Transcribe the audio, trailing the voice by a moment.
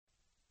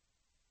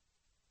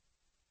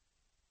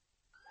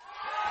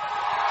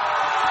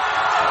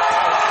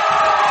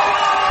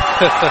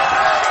And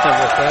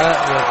with that,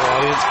 we have the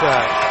audience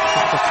back.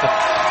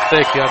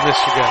 Thank you. I missed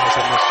you guys.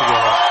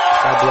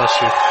 God bless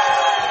you.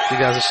 You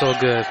guys are so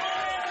good.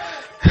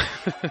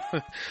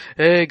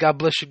 Hey, God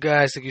bless you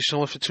guys. Thank you so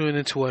much for tuning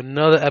in to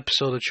another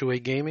episode of True Way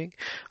Gaming.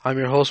 I'm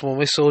your host, One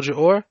Way Soldier,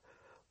 or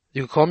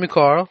you can call me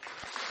Carl.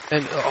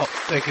 And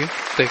thank you.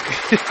 Thank you.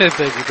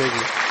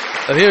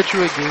 I'm here at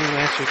True Way Gaming,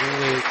 answer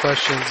game-related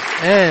questions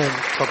and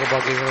talk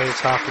about game-related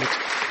topics.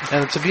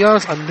 And to be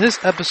honest, on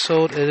this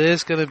episode, it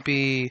is going to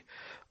be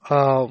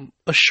a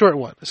short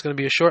one. It's going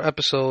to be a short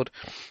episode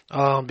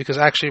because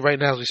actually, right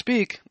now as we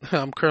speak,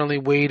 I'm currently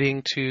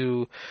waiting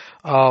to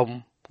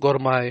go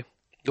to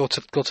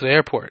the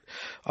airport.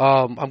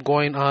 I'm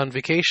going on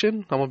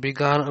vacation. I'm gonna be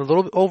gone a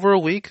little bit over a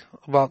week,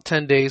 about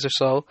 10 days or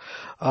so.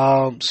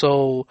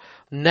 So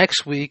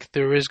next week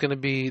there's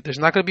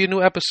not gonna be a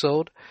new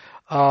episode.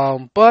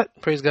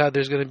 But praise God,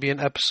 there's gonna be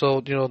an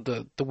episode.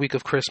 The week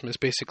of Christmas,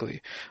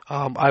 basically.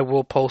 I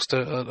will post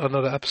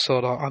another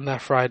episode on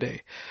that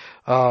Friday,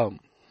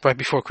 right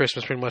before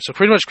Christmas, pretty much. So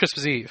pretty much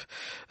Christmas Eve,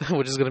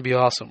 which is gonna be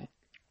awesome.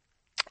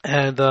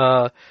 And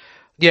I'm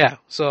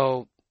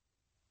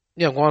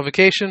going on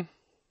vacation.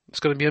 It's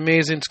going to be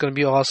amazing. It's going to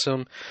be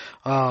awesome.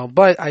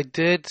 But I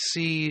did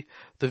see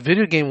the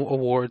Video Game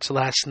Awards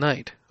last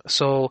night.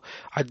 So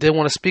I did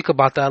want to speak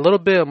about that a little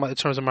bit in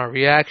terms of my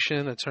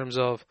reaction, in terms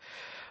of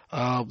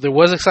there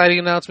was exciting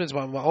announcements,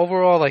 but my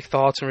overall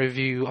thoughts and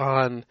review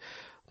on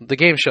the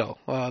game show,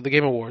 the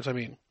Game Awards, I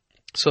mean.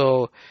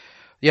 So,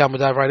 I'm going to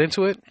dive right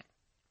into it.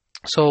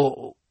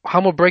 So how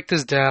I'm going to break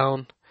this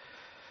down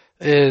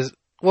is,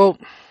 where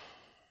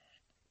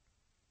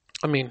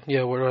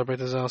do I break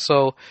this down?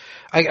 So,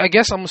 I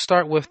guess I'm going to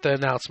start with the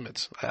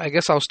announcements. I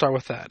guess I'll start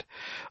with that.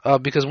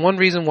 Because one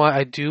reason why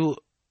I do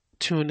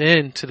tune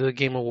in to the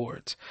Game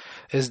Awards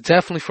is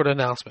definitely for the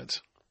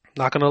announcements.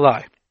 Not going to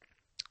lie.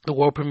 The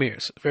world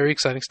premieres. Very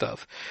exciting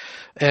stuff.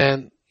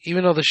 And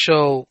even though the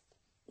show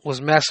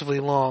was massively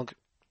long,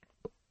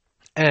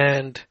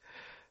 and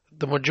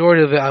the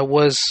majority of it I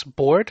was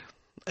bored,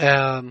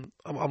 I'm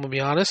going to be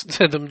honest,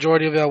 the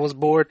majority of it I was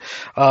bored,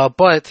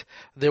 but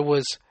there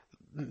was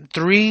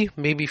 3,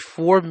 maybe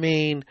 4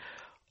 main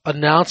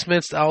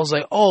announcements that I was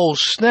like, oh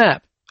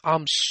snap,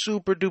 I'm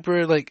super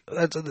duper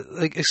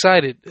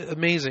excited.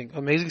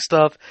 Amazing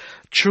stuff.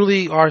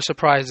 Truly are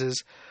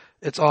surprises.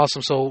 It's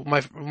awesome. So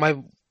my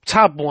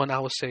top one, I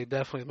would say,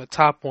 definitely my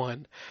top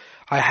one,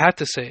 I have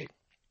to say,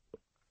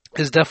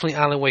 is definitely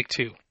Alan Wake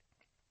 2.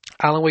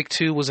 Alan Wake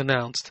 2 was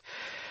announced.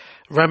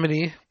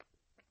 Remedy,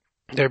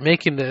 they're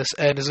making this,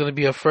 and it's going to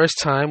be a first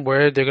time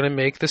where they're going to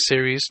make the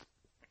series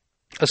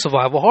a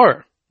survival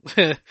horror.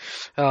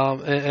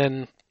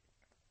 And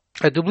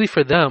I do believe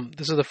for them,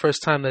 this is the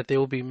first time that they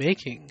will be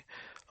making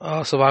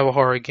a survival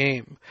horror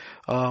game,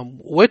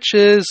 which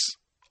is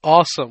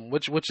awesome.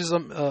 Which is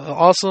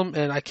awesome,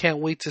 and I can't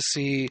wait to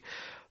see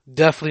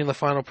definitely in the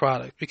final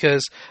product,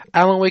 because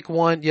Alan Wake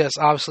 1, yes,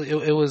 obviously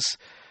it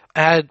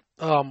had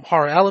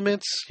horror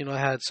elements. It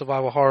had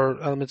survival horror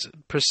elements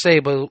per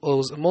se, but it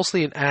was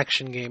mostly an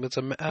action game. It's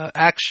an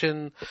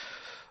action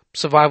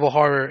survival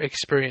horror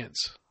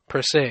experience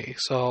per se.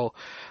 So,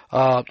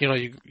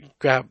 you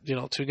grab,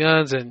 2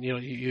 guns, and,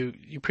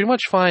 you pretty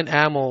much find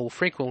ammo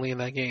frequently in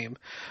that game.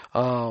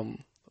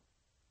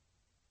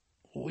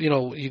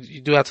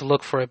 You do have to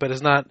look for it, but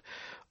it's not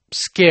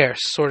scarce,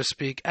 so to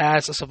speak,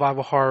 as a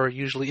survival horror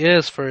usually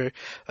is for,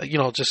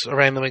 just a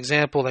random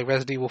example, like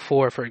Resident Evil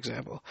 4, for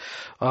example.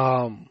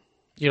 In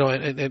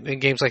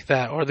games like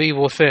that, or The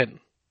Evil Within.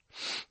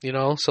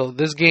 So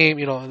this game,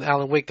 in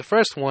Alan Wake, the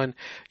first one,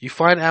 you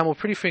find ammo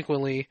pretty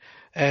frequently,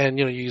 and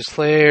you use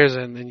flares,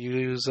 and you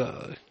use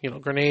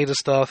grenades and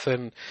stuff,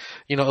 and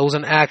it was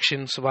an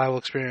action survival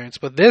experience.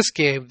 But this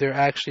game, they're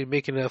actually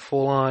making it a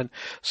full-on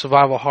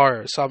survival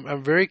horror. So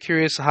I'm very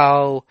curious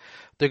how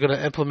they're going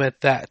to implement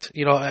that.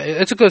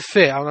 It's a good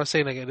fit. I'm not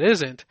saying it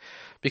isn't,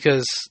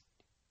 because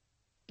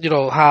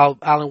how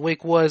Alan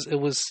Wake was, it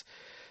was,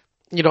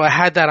 it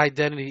had that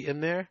identity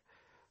in there,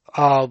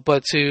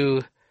 but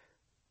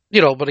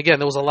again,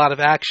 there was a lot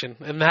of action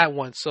in that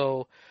one.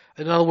 So,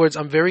 in other words,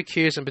 I'm very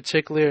curious in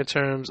particular in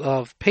terms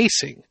of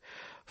pacing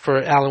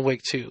for Alan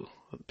Wake 2.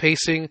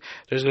 Pacing,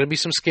 there's going to be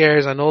some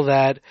scares, I know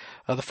that.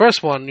 The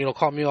first one,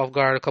 caught me off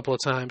guard a couple of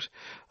times.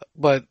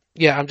 But,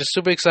 I'm just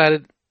super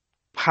excited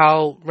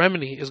how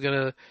Remedy is going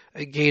to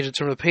engage in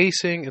terms of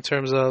pacing, in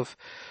terms of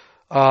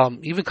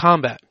even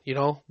combat.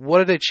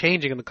 What are they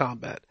changing in the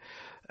combat?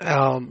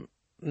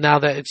 Now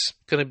that it's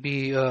going to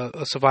be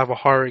a survival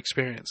horror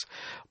experience.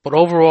 But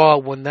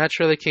overall, when that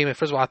trailer came in,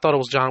 first of all, I thought it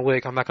was John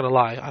Wick. I'm not going to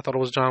lie. I thought it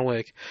was John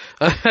Wick.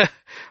 But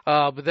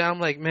then I'm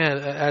like, man,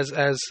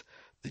 as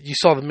you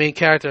saw the main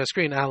character on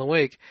screen, Alan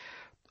Wake,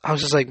 I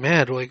was just like,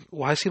 man,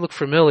 why does he look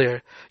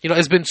familiar?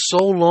 It's been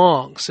so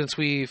long since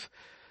we've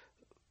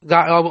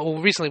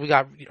got, recently we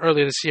got,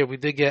 earlier this year, we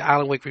did get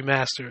Alan Wake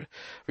remastered.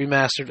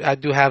 I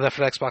do have that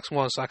for the Xbox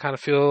One, so I kind of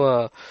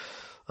feel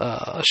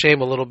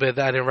ashamed a little bit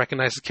that I didn't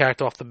recognize the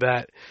character off the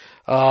bat.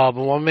 But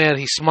one man,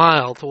 he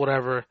smiled or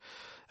whatever,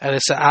 and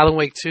it said Alan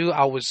Wake 2.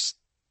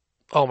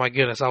 Oh my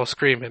goodness, I was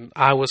screaming.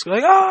 I was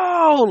like,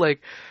 no,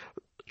 like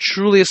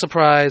truly a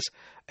surprise.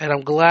 And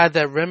I'm glad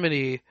that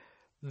Remedy,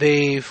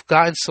 they've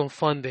gotten some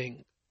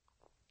funding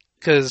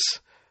because,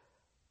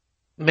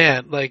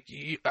 man, like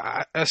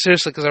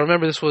seriously, because I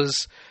remember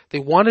they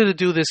wanted to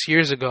do this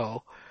years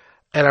ago,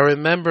 and I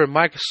remember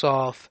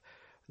Microsoft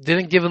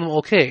didn't give them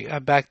okay.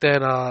 Back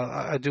then,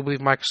 I do believe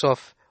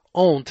Microsoft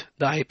owned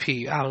the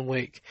IP Alan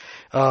Wake,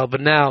 but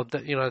now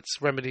that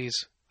it's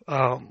Remedy's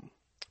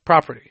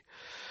property,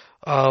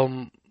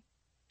 um,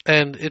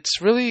 and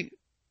it's really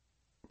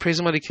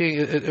praising Mighty King.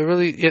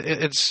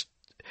 It's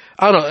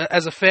I don't know.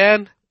 As a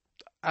fan,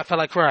 I felt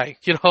like crying.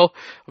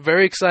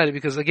 Very excited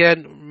because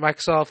again,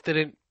 Microsoft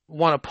didn't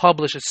want to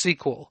publish a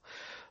sequel.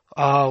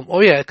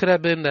 Oh yeah, it could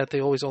have been that they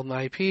always owned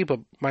the IP, but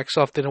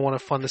Microsoft didn't want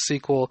to fund the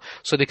sequel,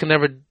 so they could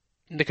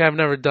have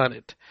never done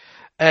it.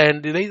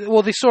 And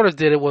they sort of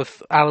did it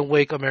with Alan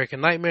Wake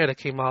American Nightmare that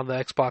came out on the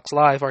Xbox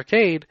Live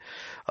Arcade,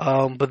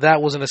 but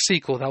that wasn't a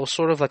sequel. That was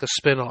sort of like a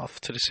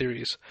spin-off to the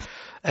series.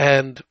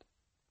 And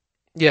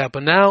yeah,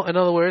 but now, in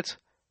other words,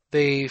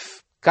 they've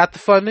got the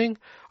funding.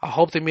 I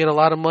hope they made a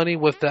lot of money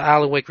with the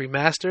Alan Wake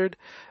Remastered,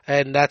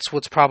 and that's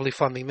what's probably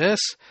funding this.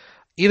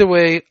 Either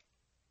way,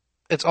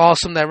 it's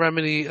awesome that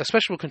Remedy,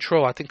 especially with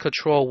Control, I think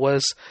Control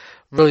was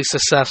really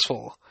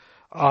successful.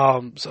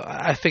 So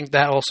I think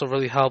that also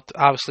really helped,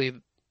 obviously,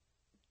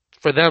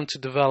 for them to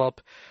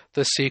develop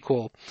the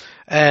sequel.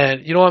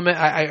 And you know what, man?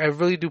 I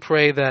really do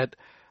pray that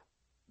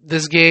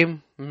this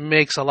game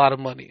makes a lot of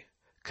money.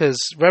 Because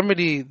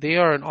Remedy, they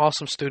are an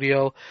awesome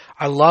studio.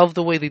 I love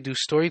the way they do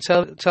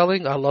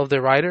storytelling. I love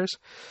their writers.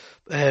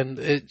 And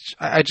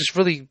I just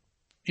really,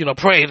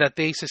 pray that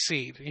they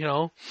succeed,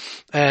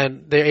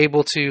 and they're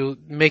able to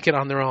make it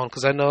on their own.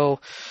 Because I know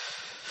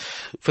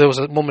there was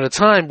a moment of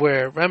time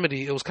where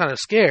Remedy, it was kind of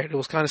scared. It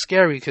was kind of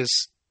scary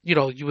because,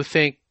 you would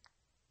think,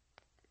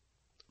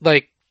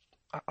 like,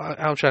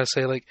 I'm trying to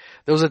say, like,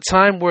 there was a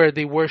time where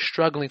they were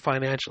struggling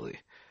financially.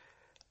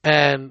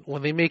 And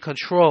when they made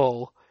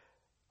Control,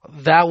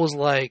 that was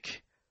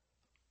like,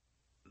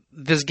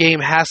 this game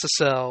has to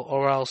sell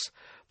or else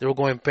they were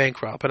going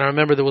bankrupt. And I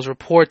remember there was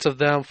reports of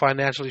them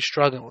financially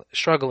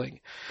struggling.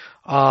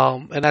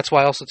 And that's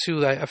why also too,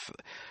 that,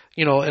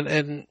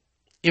 and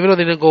even though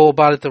they didn't go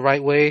about it the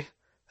right way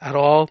at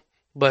all,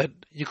 but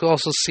you could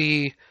also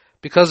see,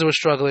 because they were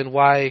struggling,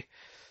 why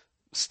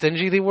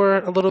stingy they were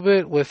a little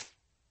bit with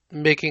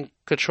making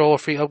Control a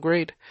free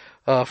upgrade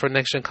for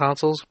next gen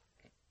consoles.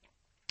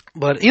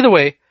 But either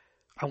way,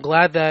 I'm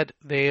glad that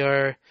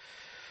they're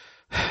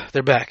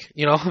back.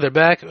 They're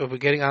back. We're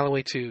getting Alan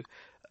Wake 2.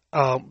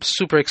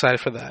 Super excited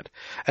for that.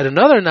 And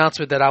another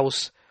announcement that I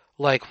was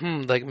like,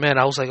 man,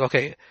 I was like,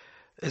 okay,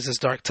 is this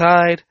Dark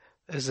Tide?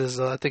 Is this,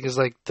 I think it's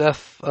like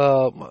Death,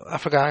 I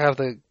forgot, I have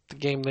the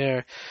game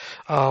there.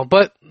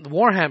 But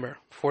Warhammer,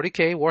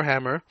 40K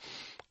Warhammer,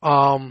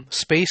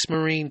 Space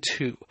Marine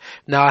 2.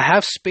 Now I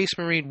have Space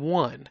Marine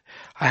 1.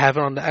 I have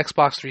it on the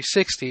Xbox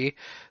 360.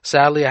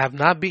 Sadly, I have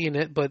not beaten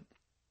it, but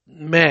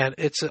man,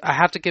 I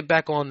have to get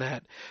back on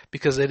that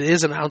because it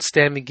is an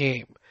outstanding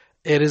game.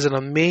 It is an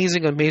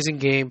amazing, amazing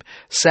game.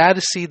 Sad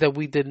to see that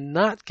we did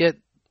not get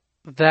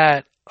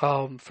that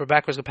for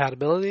backwards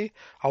compatibility.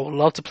 I would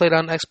love to play it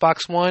on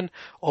Xbox One,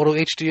 Auto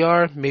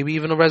HDR, maybe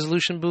even a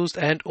resolution boost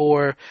and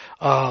or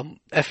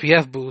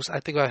FPF boost. I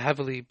think I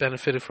heavily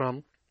benefited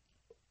from.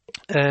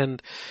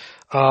 And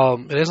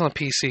it is on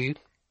PC,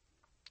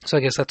 so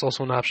I guess that's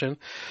also an option.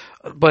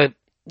 But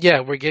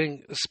yeah, we're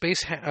getting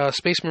Space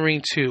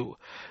Marine 2,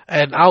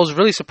 and I was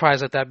really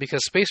surprised at that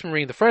because Space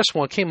Marine, the first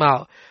one, came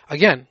out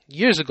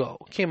years ago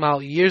on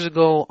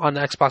the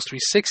Xbox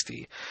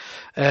 360,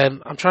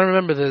 and I'm trying to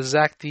remember the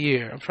exact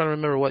year. I'm trying to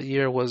remember what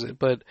year was it,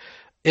 but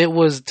it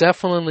was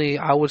definitely,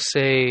 I would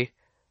say,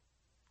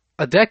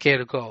 a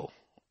decade ago.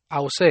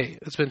 I would say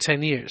it's been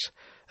 10 years,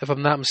 if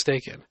I'm not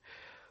mistaken.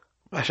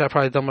 I should have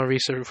probably done my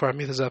research before I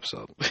made this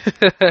episode.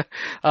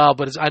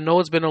 But I know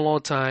it's been a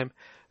long time.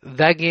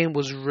 That game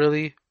was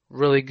really,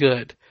 really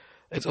good.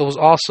 It was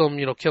awesome,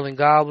 killing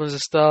goblins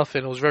and stuff,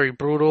 and it was very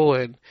brutal,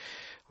 and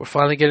we're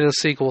finally getting a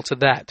sequel to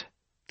that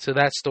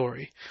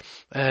story.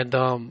 And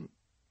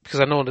because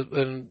I know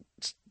in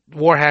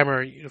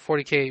Warhammer,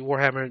 40K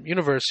Warhammer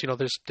universe,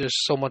 there's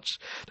so much,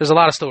 there's a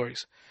lot of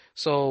stories.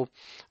 So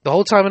the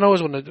whole time, I know,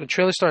 when the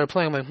trailer started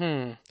playing, I'm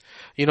like,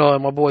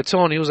 and my boy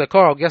Tony, he was like,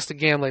 Carl, guess the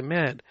game. I'm like,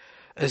 man,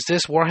 is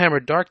this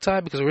Warhammer Dark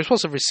Tide? Because we were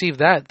supposed to receive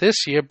that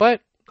this year,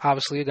 but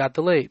obviously it got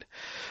delayed.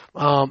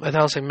 And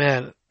I was like,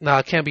 man, no,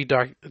 it can't be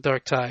Dark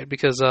Tide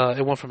because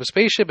it went from a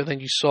spaceship, and then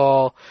you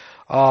saw,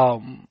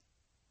 the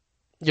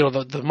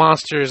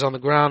monsters on the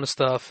ground and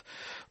stuff,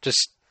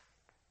 just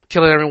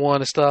killing everyone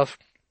and stuff.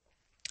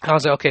 I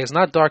was like, okay, it's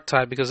not Dark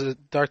Tide because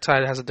Dark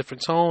Tide has a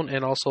different tone,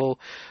 and also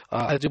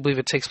I do believe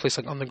it takes place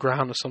like on the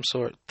ground of some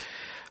sort.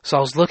 So I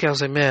was looking, I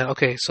was like, man,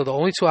 okay, so the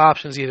only two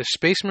options, either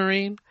Space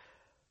Marine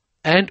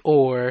and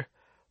or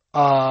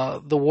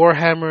the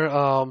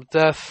Warhammer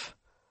Death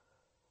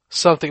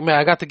something. Man,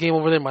 I got the game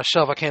over there on my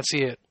shelf. I can't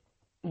see it.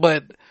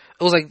 But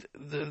it was like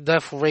the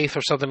Death Wraith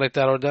or something like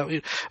that. Or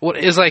what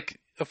is like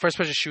a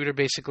first-person shooter,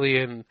 basically,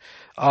 and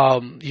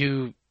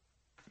you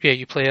yeah,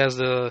 you play as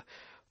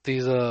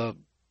these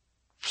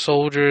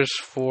soldiers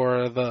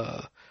for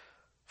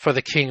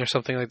the king or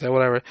something like that.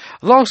 Whatever.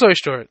 Long story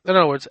short, in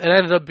other words, it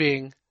ended up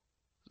being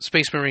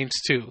Space Marines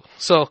 2.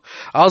 So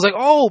I was like,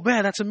 oh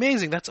man, that's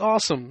amazing. That's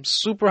awesome.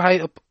 Super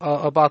hype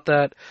about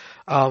that.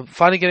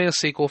 Finally getting a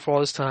sequel for all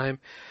this time.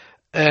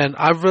 And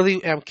I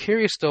really am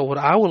curious though, what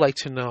I would like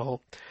to know,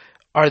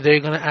 are they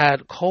going to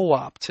add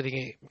co-op to the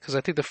game? Because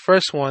I think the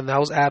first one, that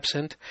was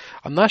absent.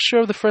 I'm not sure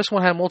if the first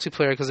one had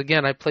multiplayer, because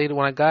again, I played it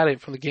when I got it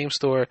from the game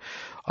store.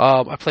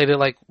 I played it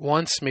like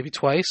once, maybe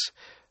twice.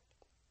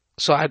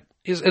 So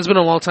it's been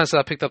a long time since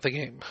I picked up the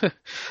game.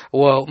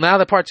 Well, now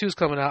that part 2 is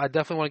coming out, I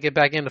definitely want to get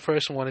back in the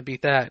first one and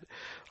beat that.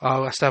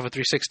 I still have a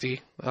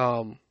 360,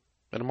 and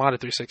a modded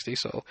 360,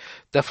 so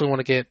definitely want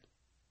to get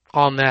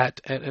on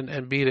that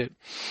and beat it.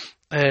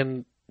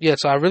 And yeah,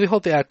 so I really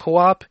hope they add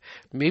co-op,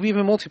 maybe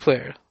even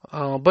multiplayer.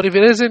 But if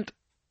it isn't,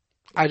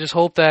 I just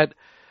hope that,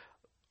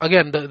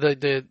 again,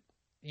 the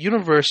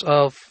universe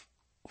of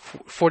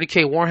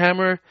 40K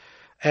Warhammer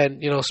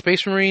and,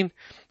 Space Marine,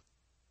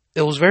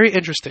 it was very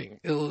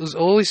interesting. It was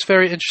always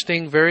very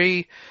interesting,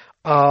 very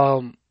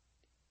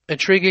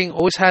intriguing,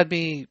 always had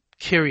me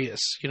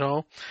curious,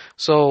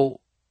 So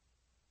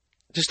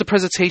just the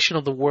presentation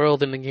of the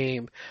world in the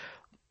game,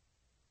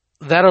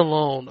 that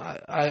alone,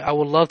 I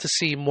would love to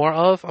see more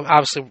of. I'm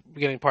obviously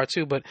getting part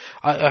 2, but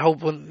I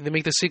hope when they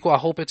make the sequel, I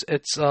hope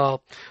it's a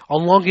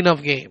long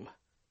enough game.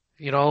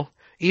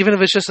 Even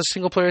if it's just a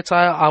single player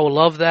title, I would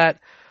love that.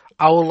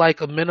 I would like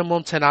a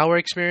minimum 10-hour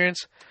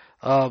experience,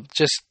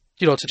 just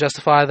to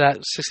justify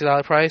that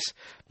 $60 price.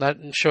 Not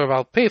sure if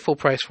I'll pay full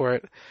price for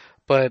it,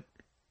 but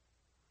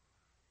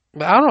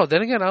I don't know.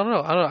 Then again, I don't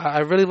know. I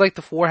really like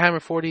the Warhammer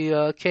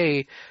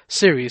 40K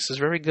series. It's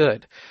very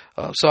good.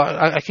 So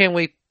I can't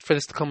wait for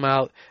this to come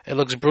out. It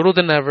looks brutal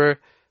than ever.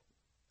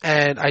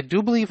 And I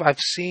do believe I've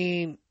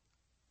seen...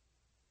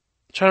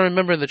 I'm trying to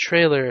remember in the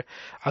trailer.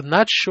 I'm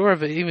not sure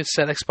if it even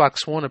said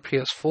Xbox One or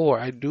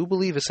PS4. I do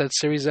believe it said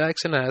Series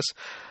X and S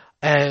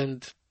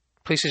and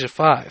PlayStation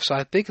 5. So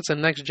I think it's a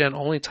next-gen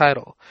only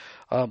title.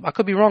 I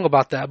could be wrong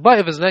about that. But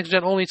if it's a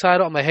next-gen only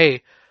title, I'm like,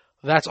 hey,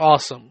 that's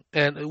awesome.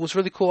 And what's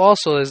really cool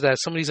also is that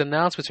some of these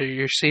announcements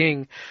you're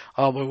seeing,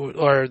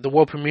 or the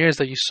world premieres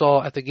that you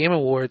saw at the Game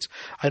Awards,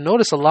 I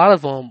noticed a lot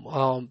of them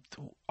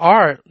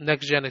are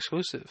next-gen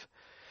exclusive.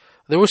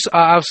 There was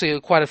obviously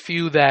quite a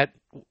few that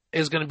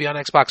is going to be on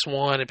Xbox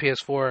One and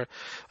PS4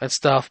 and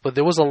stuff, but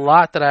there was a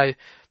lot that I've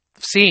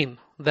seen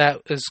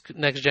that is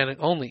next-gen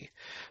only.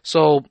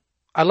 So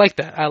I like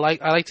that. I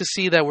like to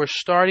see that we're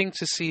starting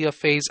to see a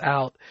phase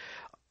out.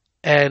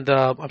 And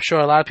I'm sure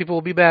a lot of people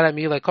will be mad at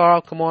me, like,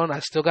 Carl, come on, I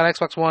still got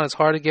Xbox One. It's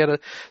hard to get a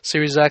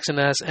Series X and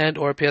S and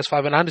or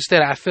PS5. And I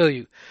understand. I feel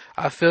you.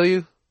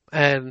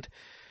 And,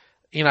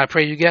 I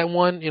pray you get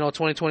one,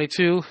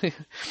 2022.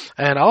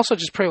 And I also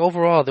just pray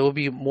overall there will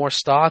be more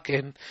stock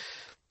and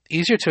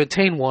easier to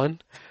attain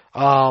one.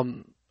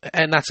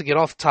 And not to get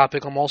off the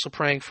topic, I'm also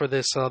praying for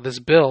this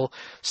bill,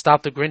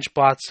 Stop the Grinch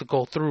Bots, to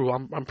go through.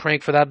 I'm praying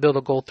for that bill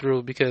to go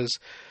through because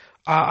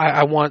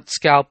I want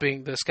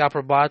scalping, the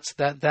scalper bots,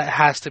 that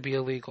has to be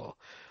illegal.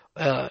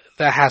 That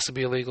has to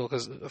be illegal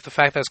because of the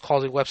fact that it's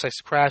causing websites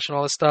to crash and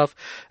all this stuff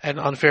and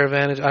unfair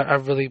advantage.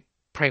 I'm really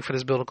praying for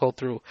this bill to go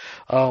through.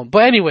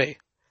 But anyway,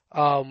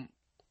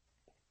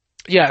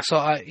 yeah. So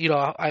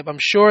I'm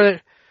sure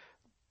that,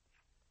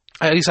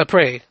 at least I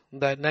pray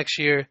that next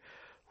year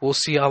we'll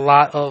see a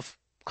lot of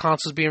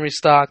consoles being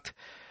restocked.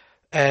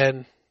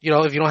 And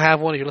if you don't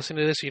have one, if you're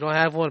listening to this, you don't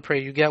have one,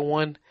 pray you get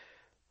one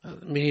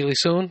immediately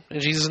soon in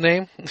Jesus'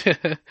 name.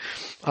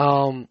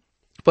 But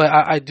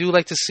I do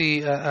like to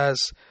see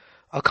as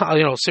a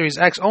Series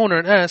X owner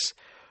and S,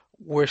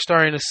 we're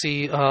starting to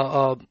see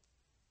how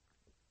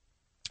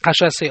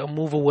should I say, a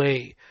move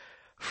away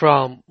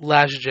from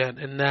last gen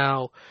and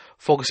now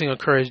focusing on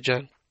current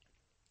gen,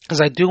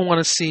 because I do want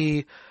to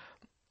see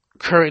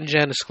current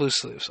gen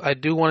exclusives. I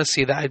do want to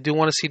see that. I do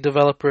want to see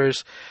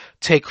developers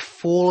take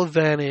full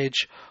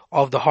advantage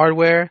of the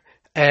hardware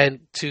and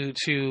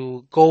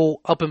to go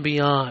up and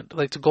beyond,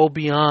 like to go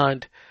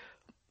beyond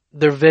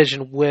their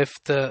vision with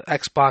the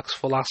Xbox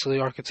philosophy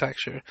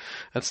architecture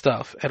and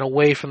stuff, and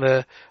away from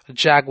the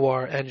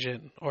Jaguar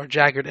engine or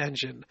Jagged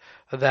engine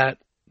that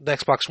the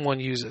Xbox One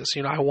uses.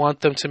 I want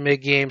them to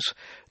make games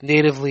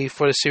natively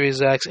for the Series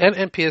X and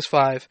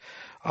PS5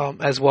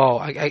 as well.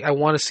 I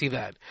want to see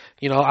that.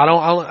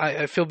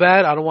 I feel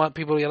bad. I don't want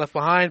people to get left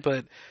behind,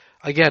 but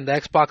again, the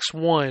Xbox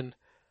One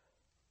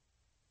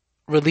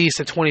released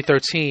in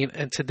 2013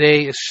 and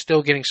today is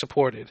still getting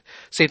supported.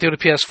 Same thing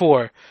with the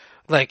PS4.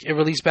 Like, it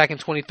released back in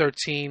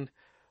 2013.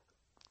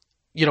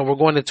 We're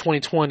going to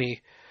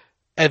 2020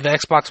 and the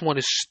Xbox One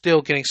is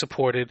still getting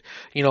supported,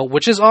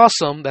 which is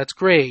awesome. That's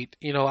great.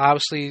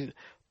 Obviously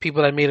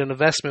people that made an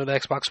investment with the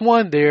Xbox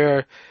One,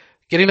 they're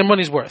getting their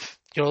money's worth.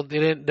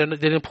 They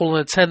didn't pull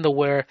a Nintendo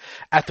where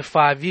after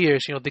 5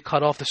 years, they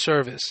cut off the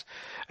service.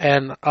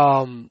 And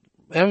I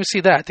haven't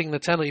seen that. I think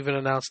Nintendo even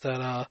announced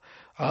that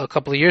a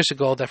couple of years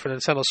ago that for the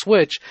Nintendo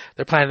Switch,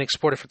 they're planning to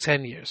export it for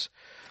 10 years.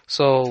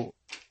 So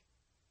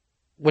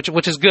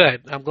which is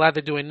good. I'm glad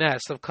they're doing that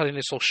instead of cutting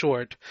it so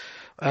short.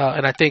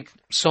 And I think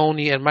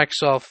Sony and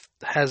Microsoft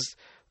has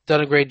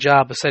done a great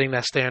job of setting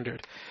that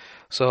standard.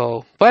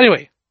 So, but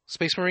anyway,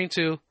 Space Marine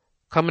 2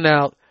 coming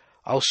out.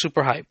 I was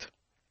super hyped.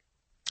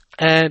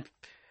 And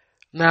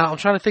now I'm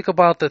trying to think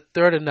about the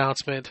third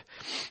announcement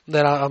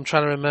that I'm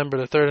trying to remember.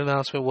 The third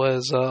announcement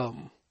was,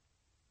 oh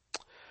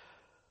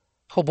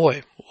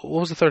boy,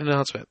 what was the third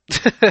announcement?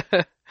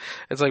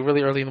 It's like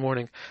really early in the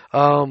morning.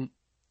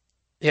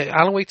 Yeah,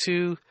 Alan Wake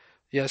 2,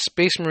 yeah,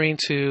 Space Marine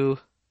 2.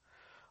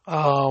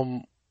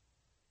 I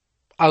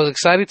was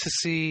excited to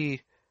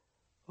see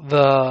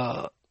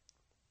the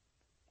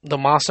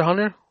Monster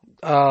Hunter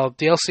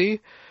DLC.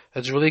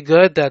 It's really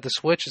good that the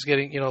Switch is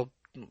getting,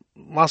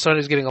 Monster Hunter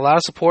is getting a lot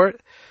of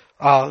support,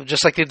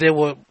 just like they did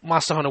with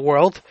Monster Hunter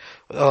World.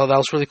 That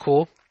was really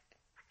cool.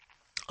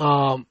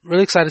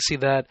 Really excited to see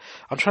that.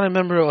 I'm trying to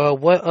remember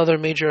what other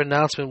major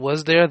announcement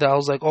was there that I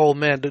was like, oh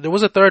man, there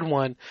was a third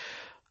one.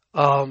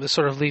 It's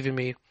sort of leaving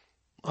me.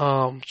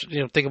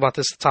 Think about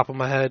this at the top of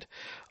my head.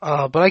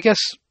 But I guess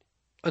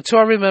until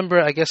I remember,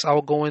 I guess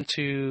I'll go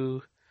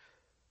into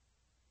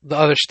the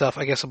other stuff,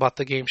 I guess, about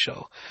the game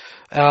show.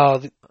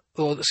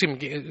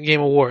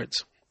 Game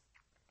Awards.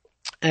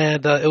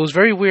 And it was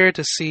very weird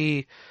to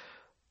see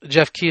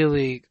Jeff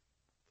Keighley.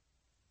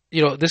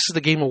 This is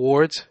the Game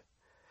Awards,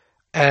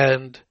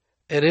 and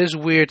it is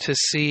weird to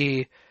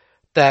see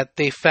that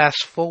they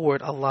fast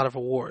forward a lot of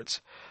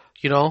awards.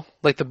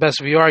 Like the best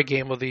VR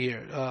game of the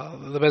year,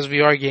 the best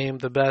VR game,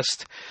 the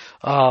best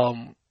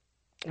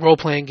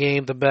role-playing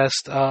game, the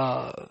best,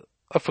 I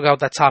forgot what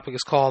that topic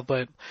is called,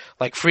 but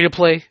like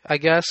free-to-play, I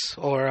guess,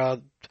 or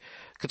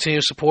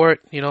continuous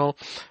support, It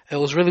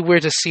was really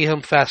weird to see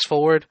him fast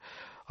forward.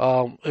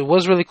 It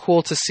was really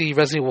cool to see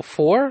Resident Evil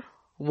 4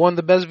 won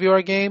the best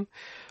VR game.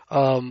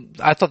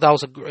 I thought there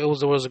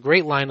was a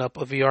great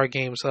lineup of VR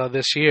games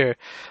this year.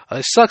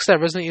 It sucks that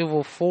Resident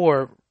Evil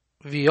 4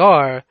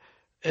 VR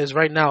is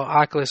right now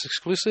Oculus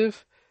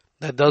exclusive.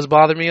 That does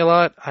bother me a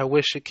lot. I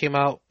wish it came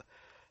out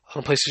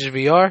on PlayStation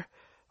VR.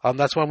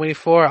 That's what I'm waiting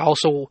for. I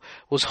also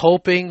was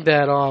hoping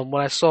that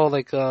when I saw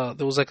there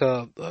was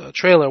a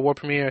trailer, world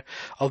premiere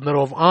of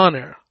Medal of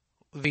Honor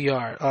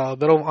VR,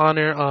 Medal of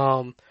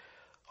Honor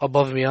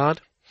Above and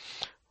Beyond.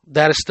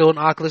 That is still an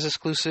Oculus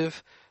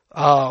exclusive.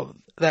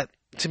 That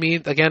to me,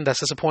 again, that's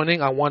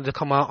disappointing. I wanted to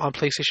come out on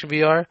PlayStation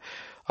VR.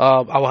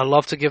 I would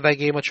love to give that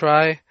game a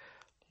try.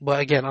 But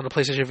again, on the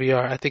PlayStation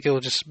VR, I think it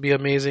would just be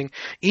amazing.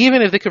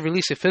 Even if they could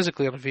release it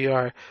physically on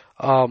VR,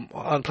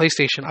 on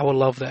PlayStation, I would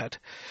love that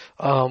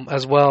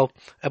as well.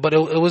 But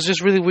it was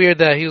just really weird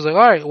that he was like,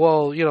 all right,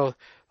 well,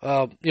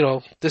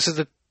 this is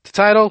the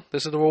title,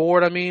 this is the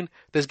reward.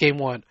 This game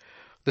won.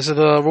 This is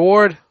the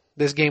reward.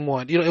 This game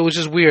won. It was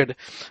just weird,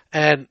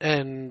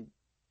 and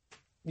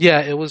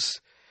yeah, it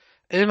was,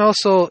 and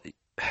also,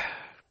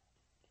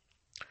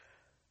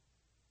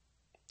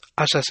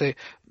 how should I say?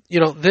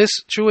 This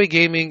True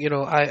Gaming,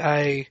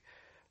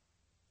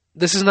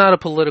 this is not a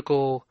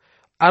political,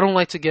 I don't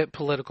like to get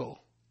political,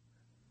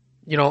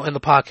 in the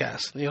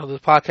podcast. The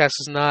podcast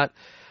is not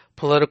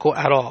political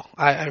at all.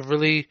 I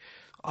really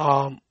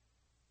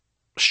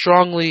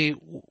strongly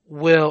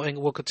will and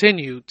will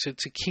continue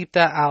to keep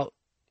that out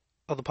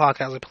of the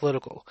podcast, like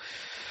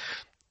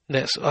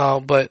politicalness.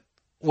 But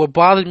what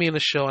bothered me in the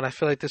show, and I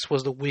feel like this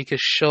was the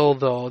weakest show,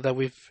 though, that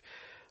we've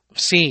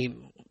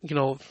seen,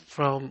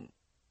 from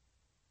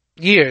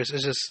years,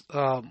 is just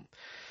I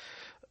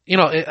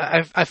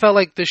felt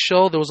like this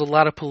show, there was a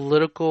lot of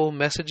political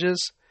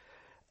messages,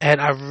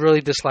 and I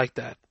really disliked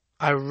that.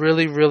 I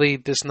really really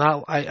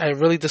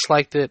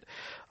disliked it.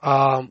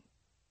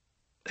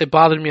 It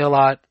bothered me a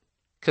lot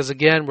because,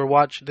 again,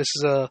 this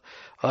is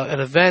an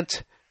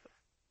event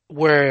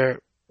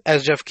where,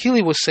 as Jeff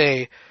Keighley would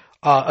say,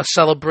 a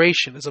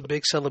celebration is a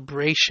big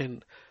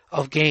celebration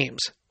of games,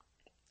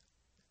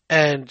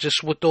 and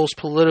just with those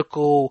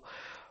political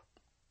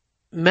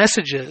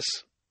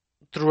messages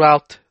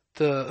throughout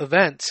the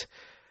event,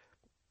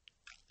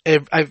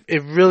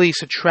 it really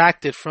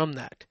subtracted from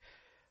that.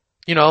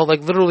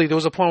 Like literally, there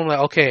was a point where I'm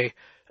like, okay,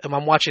 am I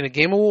watching the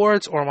Game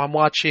Awards or am I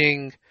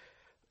watching,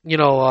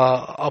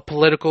 a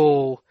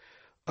political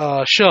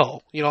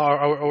show? Or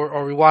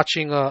are we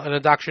watching an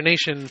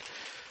indoctrination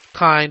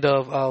kind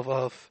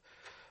of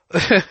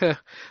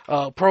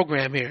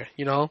program here?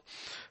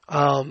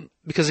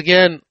 Because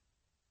again,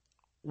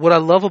 what I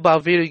love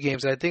about video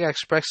games, and I think I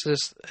expressed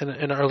this in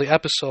an early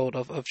episode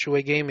of True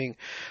A Gaming,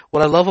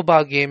 what I love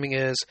about gaming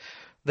is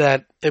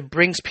that it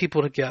brings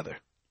people together.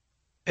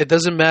 It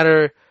doesn't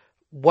matter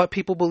what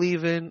people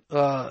believe in.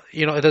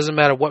 It doesn't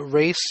matter what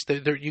race.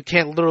 You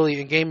can't literally,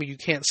 in gaming, you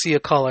can't see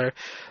a color.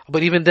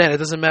 But even then, it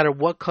doesn't matter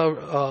what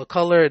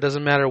color. It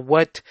doesn't matter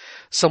what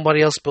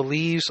somebody else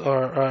believes,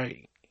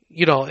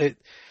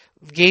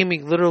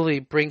 gaming literally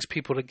brings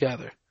people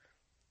together.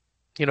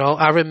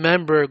 I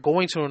remember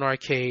going to an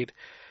arcade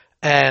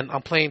and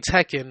I'm playing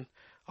Tekken,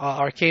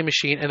 arcade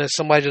machine, and then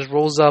somebody just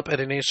rolls up and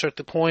then they insert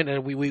the coin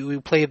and we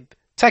played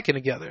Tekken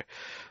together.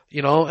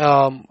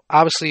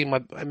 Obviously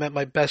I met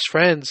my best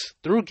friends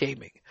through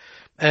gaming,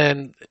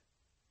 and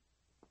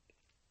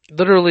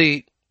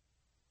literally,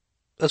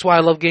 that's why I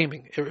love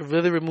gaming. It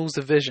really removes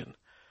the vision.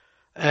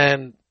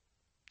 And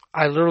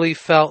I literally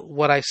felt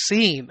what I've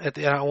seen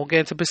I won't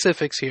get into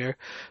specifics here,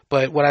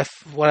 but what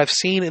I've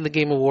seen in the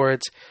Game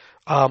Awards,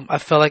 I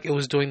felt like it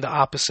was doing the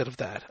opposite of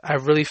that. I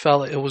really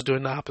felt like it was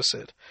doing the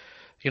opposite.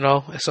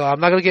 So I'm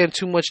not gonna get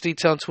into too much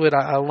detail into it.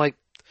 I don't like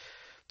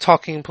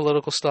talking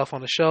political stuff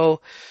on the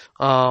show,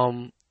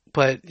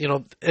 but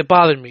it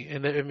bothered me,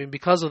 and I mean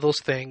because of those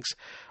things,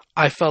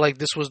 I felt like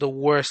this was the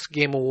worst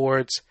Game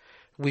Awards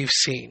we've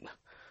seen,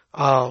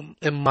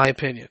 in my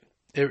opinion.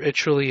 It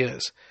truly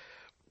is.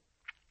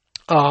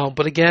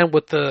 But again,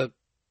 with the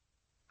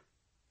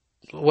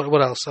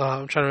what else?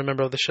 I'm trying to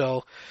remember of the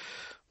show,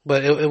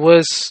 but it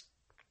was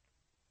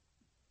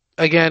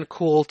again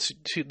cool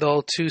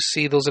to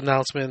see those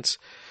announcements.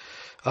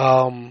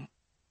 Man,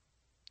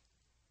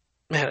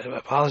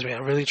 it bothers me.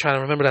 I'm really trying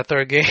to remember that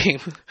third game.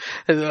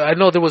 I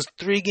know there was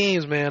 3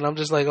 games, man. I'm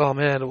just like, oh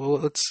man,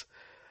 what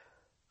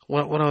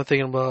am I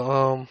thinking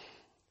about?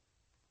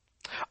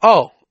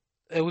 Oh,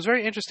 it was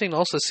very interesting to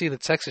also see the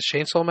Texas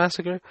Chainsaw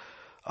Massacre.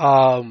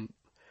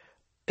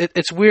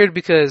 It's weird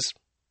because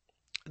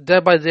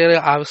Dead by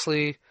Daylight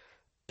obviously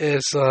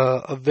is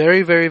a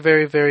very, very,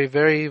 very, very,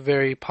 very,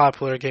 very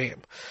popular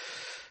game,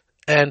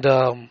 and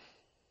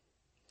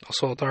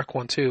also a dark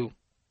one too.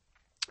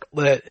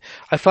 But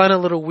I find it a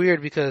little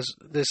weird because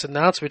this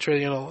announcement,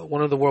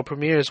 one of the world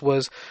premieres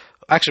was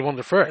actually one of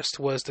the first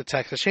was the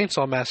Texas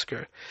Chainsaw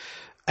Massacre,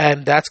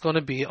 and that's going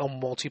to be a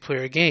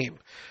multiplayer game.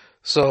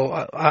 So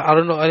I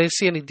don't know. I didn't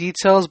see any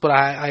details, but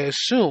I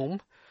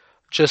assume,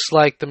 just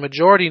like the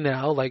majority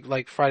now,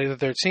 like Friday the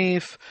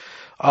 13th,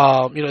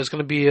 it's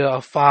going to be a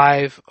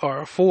 5 or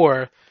a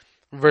 4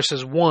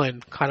 versus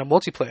 1 kind of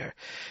multiplayer.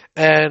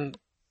 And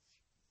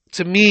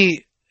to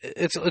me,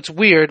 it's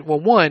weird. Well,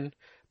 one,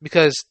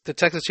 because the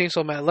Texas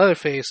Chainsaw Man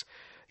Leatherface,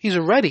 he's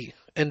already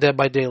in Dead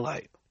by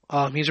Daylight.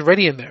 He's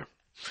already in there.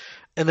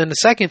 And then the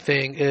second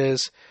thing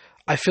is,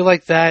 I feel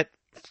like that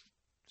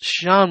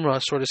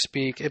genre, so to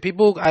speak, and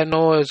people I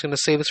know is going to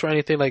say this for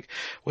anything, like,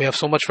 we have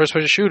so much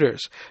first-person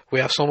shooters, we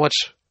have so much,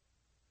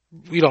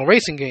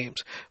 racing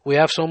games, we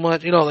have so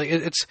much,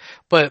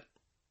 but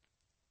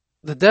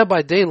the Dead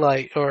by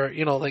Daylight, or,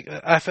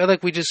 I feel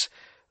like we just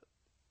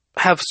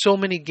have so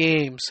many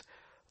games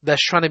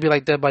that's trying to be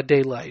like Dead by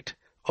Daylight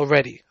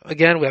already.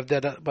 Again, we have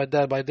Dead by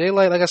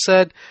Daylight, like I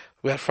said,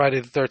 we have Friday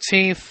the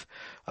 13th,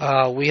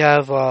 we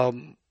have,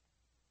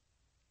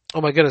 oh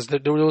my goodness,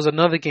 there was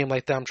another game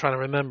like that I'm trying to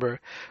remember.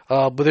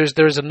 But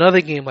there's another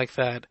game like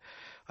that.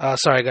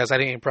 Sorry guys, I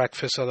didn't eat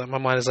breakfast, so that my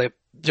mind is like,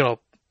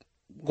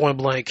 going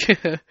blank.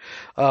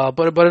 But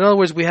in other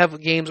words, we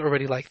have games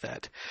already like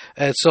that.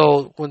 And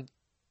so when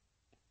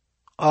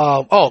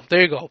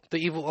there you go. The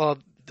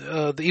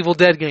Evil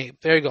Dead game.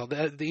 There you go.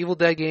 The Evil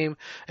Dead game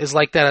is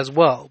like that as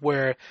well,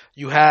 where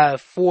you have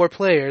 4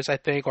 players, I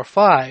think, or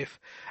 5,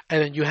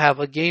 and then you have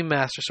a game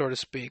master, so to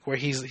speak, where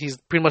he's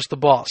pretty much the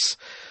boss.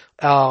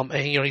 And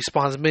he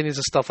spawns minions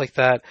and stuff like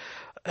that.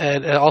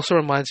 And it also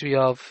reminds me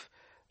of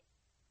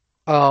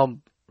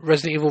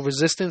Resident Evil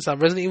Resistance.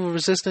 Resident Evil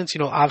Resistance,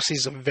 obviously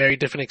is a very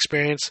different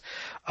experience.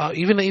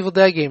 Even the Evil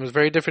Dead game is a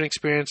very different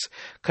experience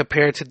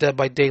compared to Dead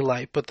by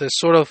Daylight. But the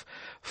sort of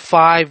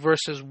 5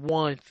 versus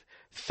 1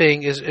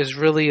 thing is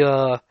really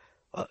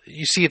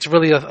you see, it's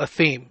really a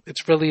theme.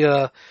 It's really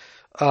a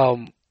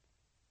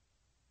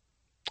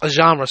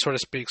genre, so to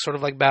speak, sort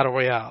of like Battle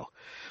Royale.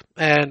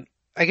 And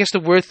I guess the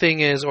weird thing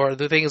is, or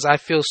the thing is, I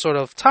feel sort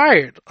of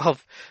tired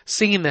of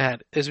seeing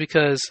that, is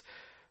because,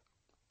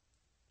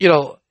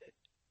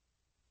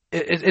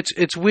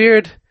 it's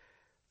weird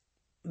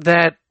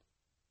that,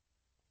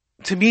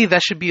 to me,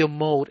 that should be a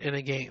mode in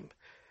a game.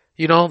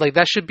 Like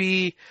that should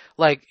be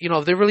like,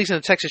 if they're releasing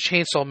the Texas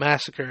Chainsaw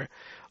Massacre,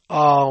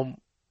 the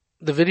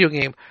video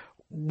game,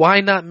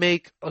 why not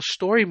make a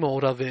story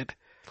mode of it?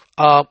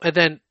 And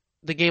then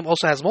the game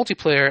also has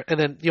multiplayer, and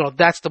then,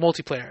 that's the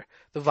multiplayer,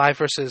 the 5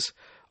 versus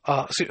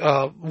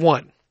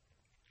 1.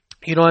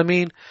 You know what I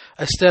mean?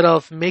 Instead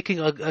of making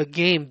a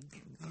game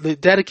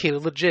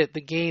dedicated, legit,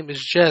 the game is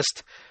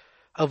just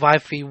a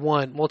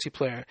 5v1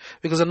 multiplayer.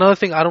 Because another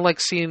thing, I don't like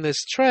seeing this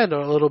trend,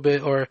 or a little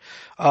bit, or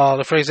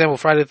for example,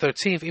 Friday the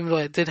 13th, even though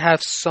it did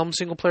have some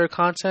single player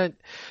content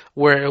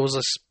where it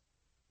wasn't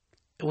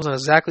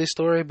exactly a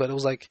story, but it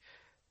was like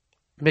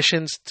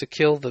missions to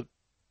kill the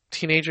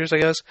teenagers, I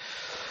guess,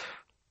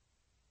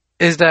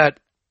 is that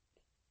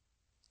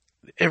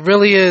it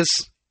really is.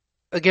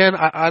 Again,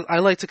 I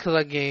like to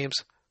collect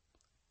games,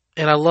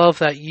 and I love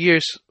that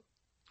years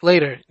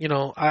later,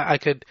 I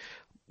could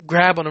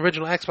grab an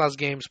original Xbox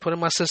games, put it in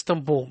my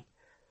system, boom,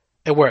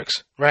 it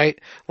works, right?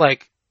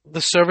 Like,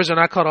 the servers are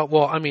not cut off.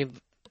 Well, I mean,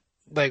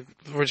 like,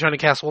 Return to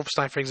Castle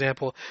Wolfenstein, for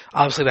example,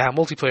 obviously they have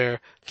multiplayer,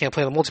 can't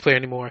play the multiplayer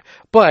anymore,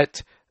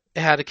 but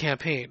it had a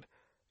campaign.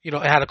 It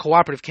had a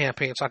cooperative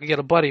campaign, so I could get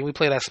a buddy, and we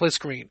play that split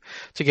screen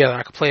together.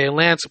 I could play in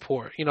LAN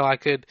support. It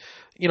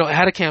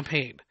had a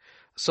campaign.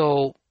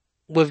 So,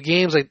 with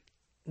games like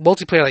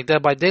multiplayer, like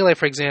Dead by Daylight,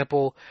 for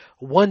example,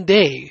 one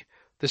day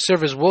the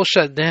servers will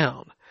shut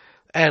down,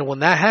 And when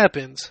that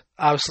happens,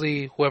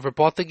 obviously whoever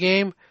bought the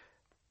game,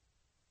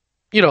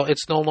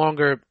 it's no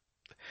longer.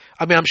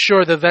 I mean, I'm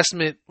sure the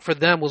investment for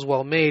them was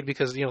well made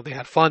because they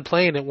had fun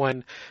playing it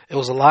when it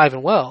was alive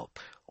and well.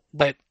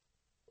 But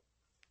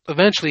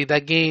eventually,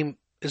 that game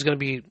is going to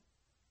be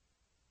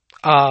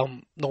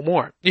no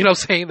more. You know what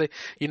I'm saying? That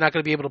you're not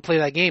going to be able to play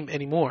that game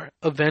anymore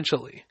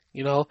eventually,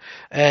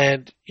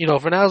 And,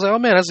 for now, it's like, oh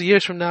man, that's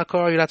years from now,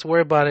 Carl. You don't have to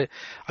worry about it.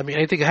 I mean,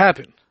 anything can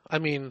happen. I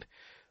mean,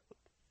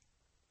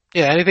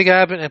 yeah, anything can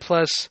happen. And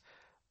plus,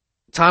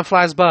 time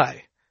flies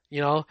by,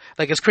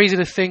 Like, it's crazy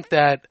to think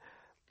that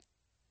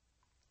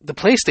the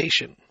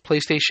PlayStation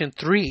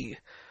 3,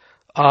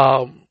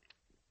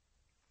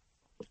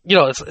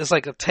 it's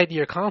like a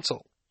 10-year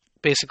console,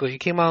 basically. It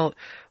came out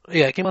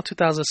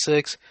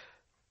 2006.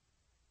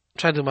 I'm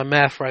trying to do my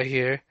math right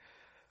here.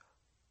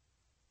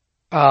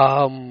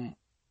 I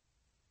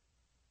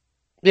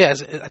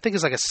think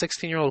it's like a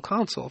 16-year-old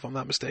console, if I'm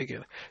not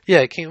mistaken.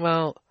 Yeah, it came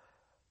out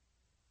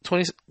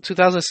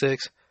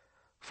 2006.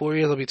 4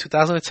 years will be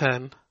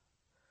 2010.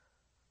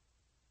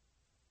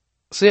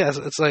 So yeah,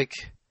 it's like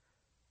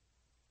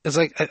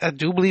I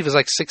do believe it's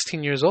like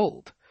 16 years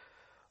old.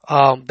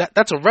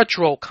 That's a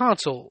retro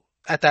console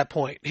at that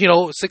point.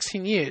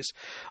 16 years.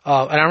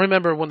 And I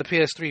remember when the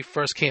PS3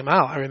 first came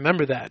out. I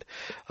remember that.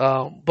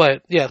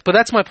 But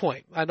that's my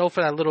point. I know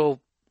for that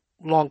little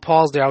long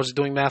pause there, I was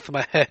doing math in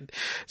my head.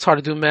 It's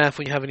hard to do math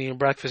when you haven't eaten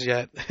breakfast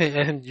yet,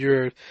 and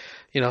you're,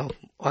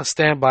 on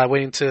standby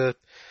waiting to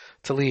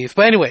leave.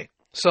 But anyway,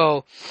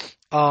 so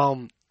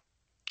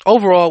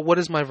overall, what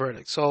is my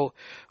verdict? So,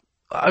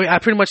 I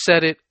pretty much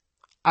said it.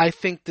 I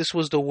think this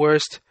was the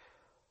worst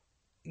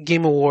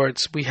Game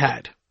Awards we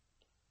had.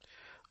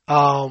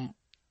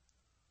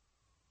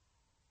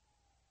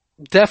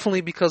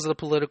 Definitely because of the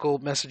political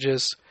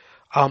messages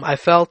I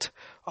felt,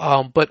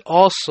 but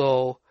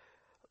also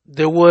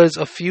there was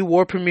a few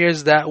world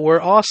premieres that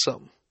were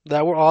awesome.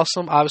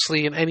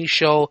 Obviously, in any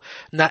show,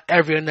 not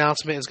every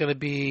announcement is going to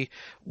be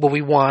what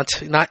we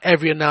want. Not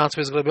every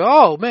announcement is going to be,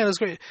 oh man, that's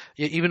great.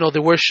 Even though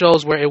there were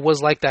shows where it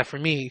was like that for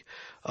me.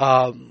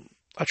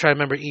 I try to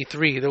remember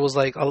E3. There was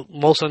like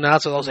most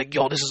announcements. I was like,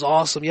 yo, this is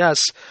awesome. Yes.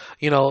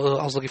 I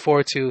was looking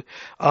forward to.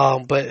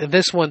 But in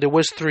this one, there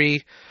was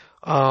 3.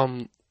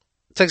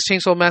 Texas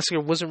Chainsaw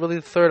Massacre wasn't really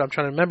the third. I'm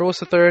trying to remember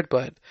what's the third,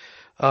 but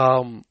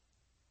I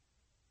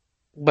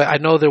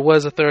know there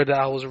was a third that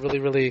I was really,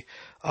 really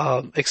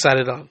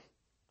excited on.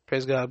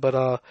 Praise God. But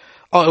it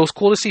was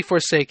cool to see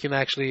Forsaken,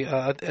 actually.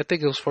 I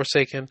think it was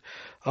Forsaken.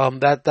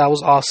 That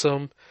was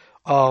awesome.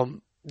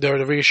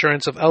 The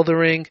reassurance of Elden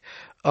Ring.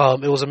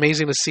 It was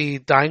amazing to see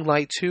Dying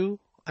Light 2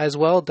 as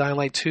well. Dying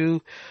Light 2.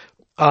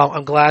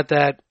 I'm glad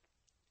that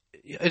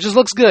it just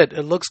looks good.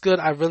 It looks good.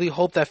 I really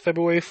hope that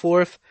February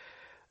 4th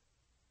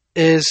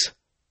is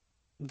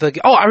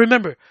I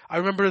remember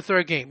the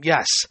third game.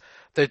 Yes.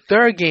 The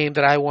third game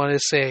that I wanted to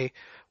say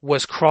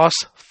was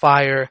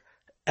Crossfire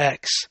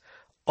X.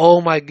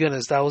 Oh my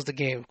goodness, that was the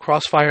game.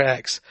 Crossfire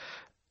X.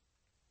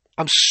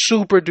 I'm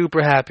super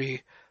duper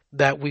happy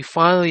that we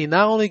finally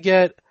not only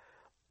get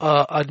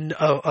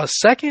a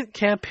second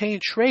campaign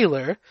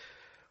trailer,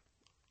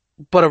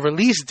 but a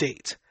release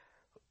date.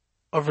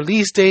 A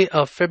release date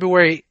of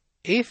February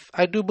 8th,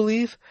 I do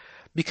believe.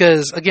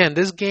 Because, again,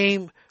 this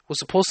game was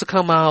supposed to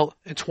come out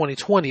in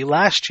 2020,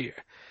 last year.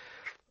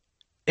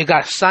 It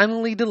got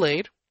silently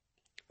delayed.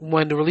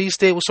 When the release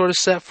date was sort of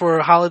set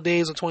for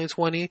holidays of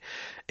 2020,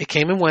 it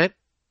came and went.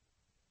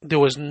 There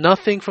was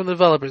nothing from the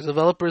developers. The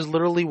developers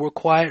literally were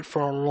quiet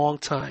for a long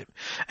time.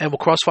 And with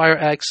Crossfire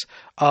X,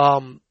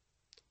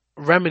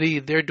 Remedy,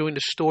 they're doing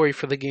the story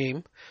for the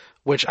game,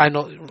 which I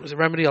know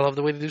Remedy. I love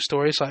the way they do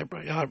stories, so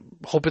I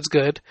hope it's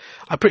good.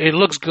 It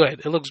looks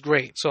good. It looks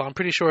great. So I'm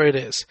pretty sure it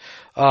is.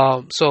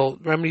 So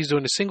Remedy's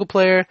doing the single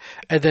player,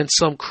 and then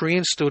some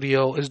Korean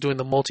studio is doing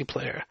the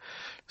multiplayer.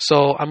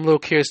 So I'm a little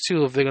curious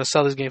too if they're going to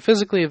sell this game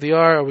physically. If they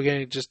are we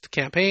getting just the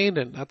campaign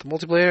and not the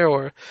multiplayer,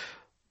 or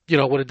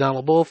would it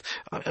download both?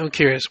 I'm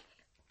curious.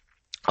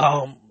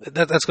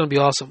 That's going to be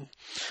awesome.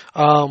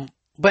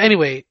 But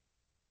anyway,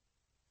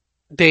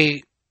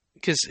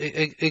 because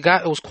it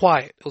was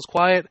quiet. It was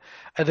quiet.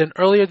 And then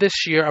earlier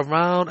this year,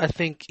 around, I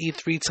think,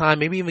 E3 time,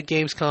 maybe even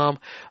Gamescom,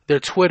 their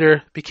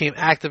Twitter became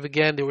active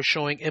again. They were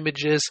showing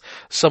images,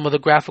 some of the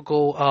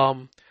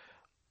graphical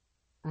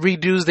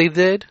redos they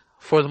did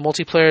for the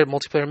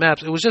multiplayer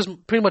maps. It was just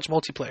pretty much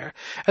multiplayer.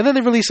 And then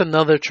they released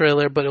another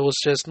trailer, but it was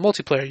just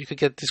multiplayer. You could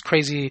get this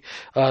crazy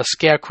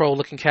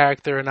scarecrow-looking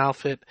character and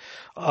outfit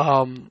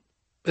and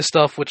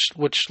stuff,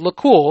 which looked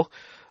cool.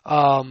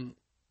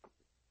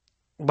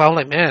 But I'm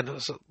like, man,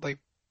 it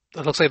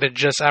looks like they're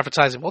just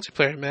advertising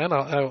multiplayer, man.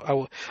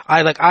 All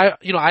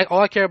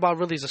I care about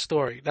really is the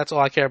story. That's all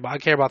I care about. I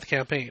care about the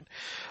campaign.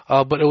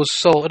 But it was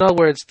in other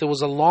words, there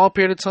was a long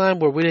period of time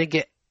where we didn't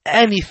get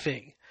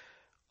anything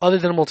other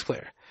than a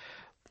multiplayer.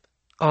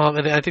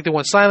 And then I think they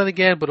went silent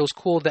again, but it was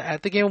cool that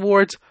at the Game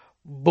Awards,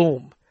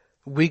 boom,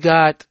 we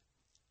got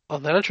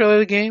another trailer of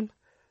the game.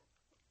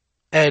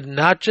 And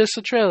not just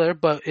a trailer,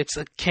 but it's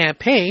a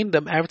campaign.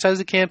 Them advertised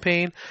the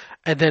campaign,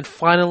 and then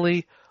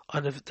finally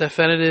a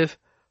definitive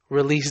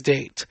release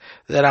date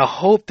that I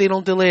hope they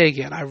don't delay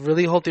again. I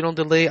really hope they don't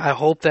delay. I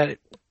hope that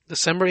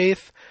December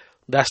 8th,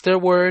 that's their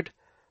word.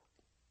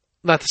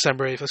 Not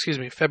December 8th, excuse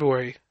me,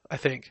 February, I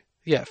think.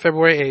 Yeah,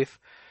 February 8th.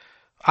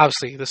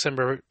 Obviously,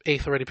 December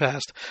 8th already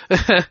passed.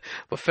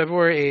 But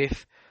February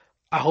 8th,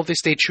 I hope they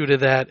stay true to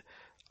that.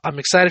 I'm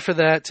excited for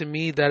that. To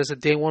me, that is a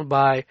day one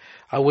buy.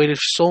 I waited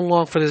so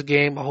long for this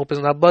game. I hope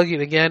it's not buggy.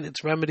 And again,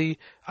 it's Remedy.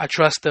 I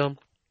trust them.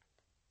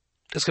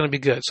 It's going to be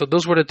good. So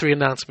those were the 3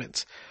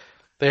 announcements.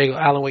 There you go.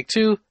 Alan Wake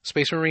 2,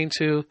 Space Marine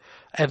 2,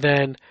 and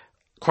then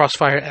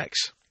Crossfire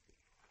X.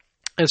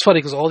 And it's funny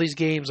because all these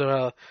games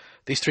are,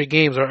 these 3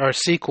 games are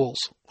sequels.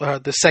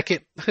 The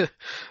second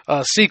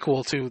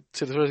sequel to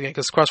the first game,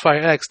 because Crossfire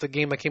X, the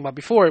game that came out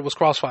before it, was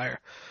Crossfire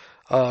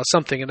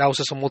something, and that was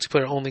just a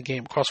multiplayer only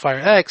game. Crossfire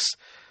X,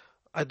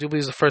 I do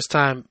believe, is the first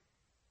time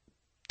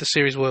the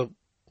series will,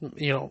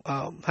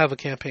 have a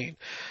campaign.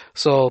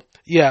 So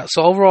yeah.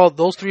 So overall,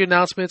 those 3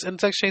 announcements and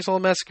Texas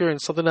Chainsaw Massacre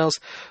and something else,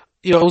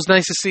 it was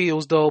nice to see. It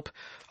was dope.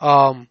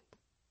 But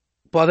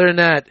other than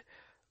that,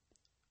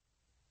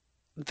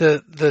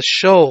 the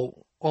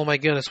show, oh my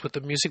goodness, with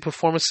the music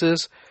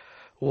performances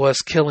was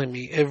killing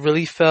me. It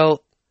really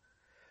felt.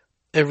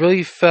 I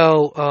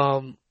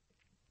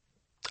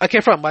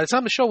can't front. By the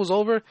time the show was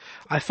over,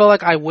 I felt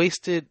like I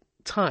wasted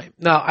time.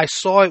 Now I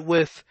saw it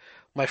with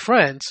my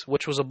friends,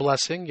 which was a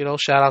blessing.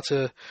 Shout out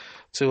to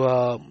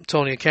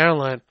Tony and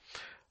Caroline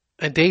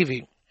and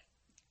Davey,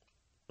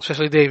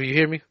 especially Davey. You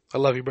hear me? I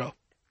love you, bro.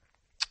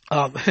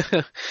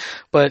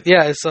 But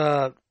yeah, it's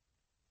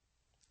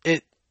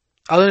it.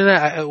 Other than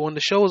that, when the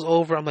show was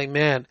over, I'm like,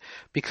 man,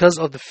 because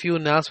of the few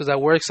announcements I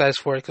were excited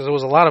for it, because there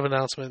was a lot of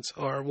announcements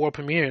or world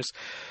premieres,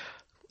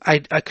 I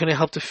couldn't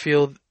help to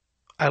feel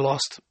I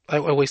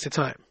wasted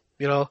time.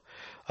 Even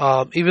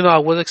though I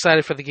was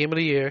excited for the Game of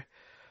the Year.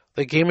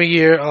 The Game of the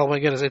Year, oh my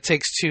goodness, It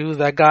Takes Two.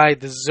 That guy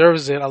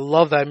deserves it. I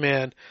love that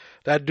man.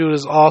 That dude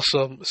is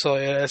awesome.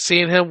 So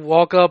seeing him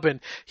walk up and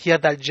he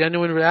had that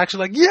genuine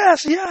reaction, like,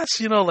 yes, yes,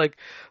 like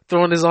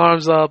throwing his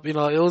arms up, it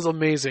was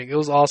amazing. It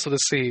was awesome to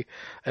see.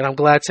 And I'm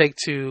glad Take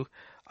Two,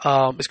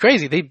 it's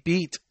crazy. They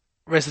beat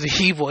Resident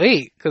Evil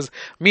 8. Because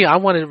I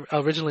wanted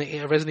originally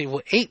Resident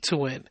Evil 8 to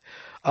win.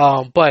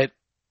 But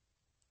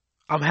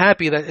I'm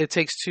happy that It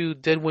Takes Two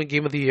did win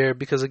Game of the Year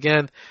because,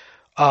 again,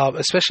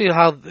 especially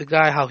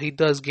how he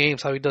does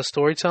games, how he does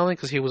storytelling,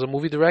 because he was a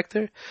movie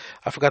director.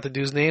 I forgot the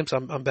dude's names.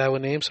 I'm bad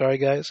with names. Sorry,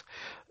 guys.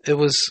 It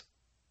was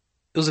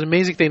an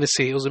amazing thing to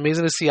see. It was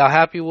amazing to see how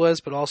happy he was,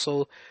 but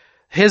also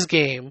his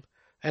game.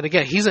 And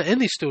again, he's an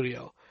indie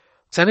studio.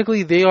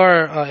 Technically, they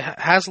are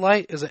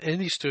Hazlight is an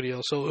indie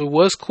studio, so it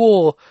was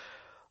cool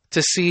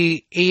to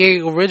see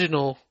EA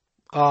Originals,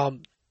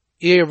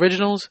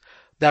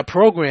 that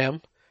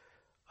program,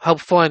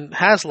 help fund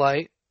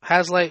Hazlight.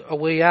 Hazlight, A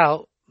Way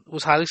Out,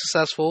 was highly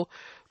successful.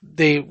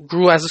 They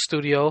grew as a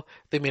studio.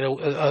 They made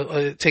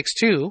It Takes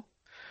Two.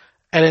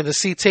 And then to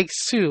see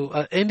Takes Two,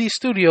 an indie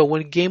studio,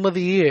 win Game of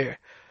the Year,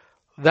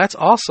 that's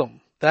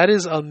awesome. That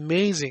is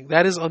amazing.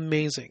 And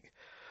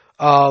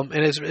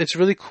it's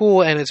really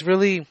cool, and it's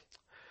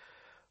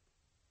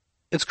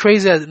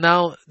crazy that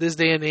now, this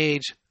day and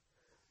age,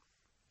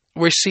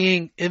 we're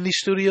seeing indie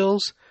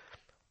studios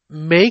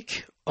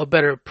make a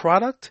better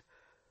product,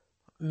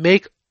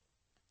 make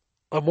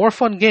a more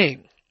fun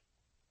game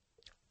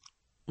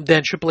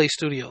than AAA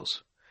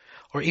studios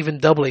or even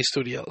AA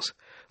studios.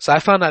 So I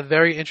found that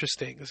very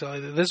interesting. So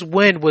this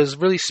win was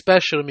really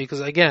special to me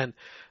because, again,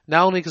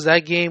 not only because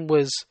that game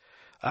was,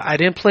 I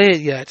didn't play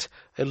it yet.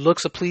 It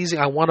looks pleasing.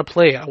 I want to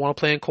play it. I want to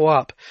play in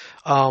co-op.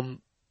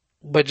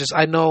 But just,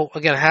 I know,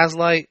 again,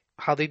 Hazlight,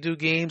 how they do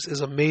games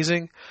is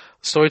amazing,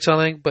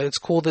 storytelling, but it's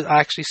cool to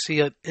actually see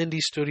an indie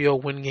studio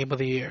win Game of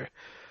the Year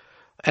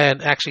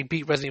and actually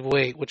beat Resident Evil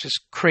 8, which is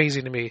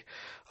crazy to me.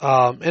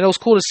 And it was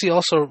cool to see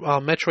also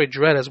Metroid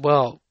Dread as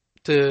well,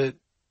 to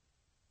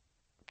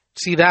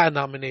see that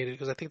nominated,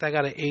 because I think that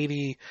got an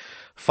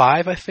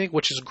 85, I think,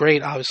 which is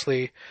great,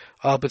 obviously.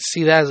 But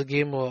see that as a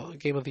game of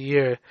the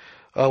year,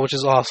 which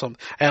is awesome.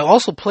 And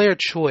also player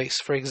choice,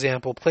 for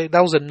example. That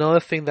was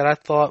another thing that I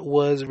thought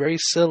was very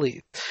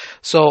silly.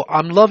 So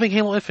I'm loving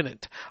Halo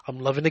Infinite. I'm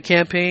loving the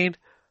campaign.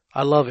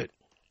 I love it.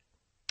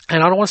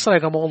 And I don't want to sound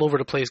like I'm all over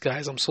the place,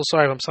 guys. I'm so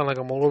sorry if I'm sounding like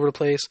I'm all over the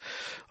place.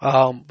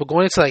 But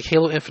going into like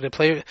Halo Infinite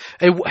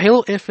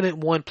Halo Infinite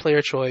won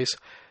player choice.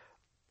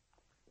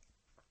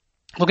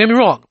 Don't get me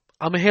wrong.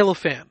 I'm a Halo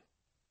fan.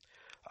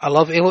 I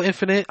love Halo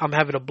Infinite. I'm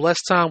having a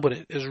blessed time with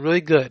it. It's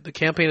really good. The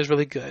campaign is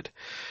really good.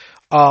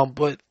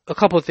 But a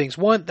couple of things.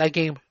 One, that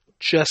game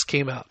just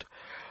came out.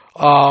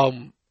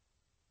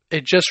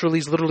 It just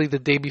released literally the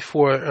day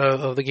before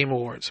of the Game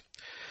Awards.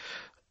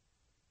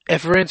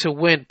 If we're in to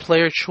win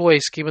Player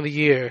Choice Game of the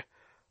Year,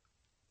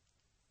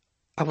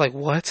 I'm like,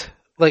 what?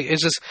 Like,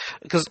 it's just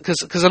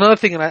because another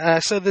thing, and I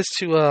said this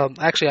to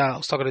actually I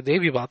was talking to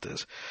Davey about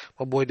this,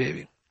 my boy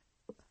Davey.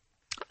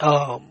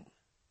 And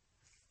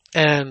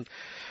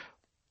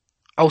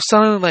I was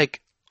telling him,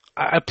 like,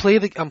 I'm playing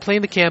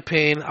the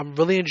campaign. I'm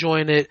really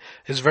enjoying it.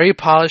 It's very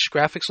polished.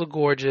 Graphics look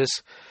gorgeous,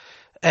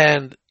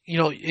 and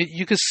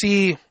you can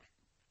see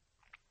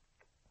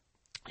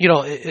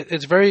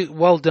it's very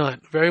well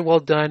done, very well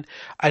done.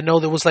 I know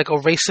there was like a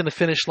race in the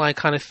finish line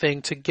kind of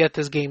thing to get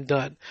this game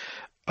done.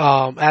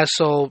 As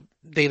so,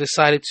 they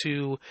decided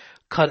to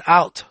cut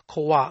out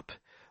co-op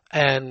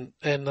and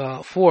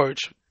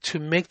Forge to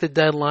make the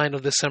deadline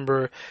of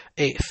December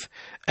 8th,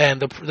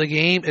 and the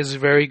game is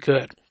very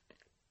good,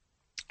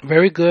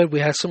 very good. We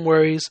had some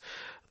worries.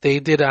 They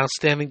did an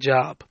outstanding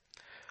job.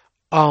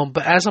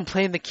 But as I'm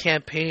playing the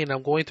campaign,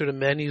 I'm going through the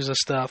menus and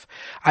stuff.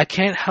 I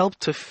can't help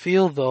to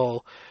feel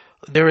though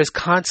there is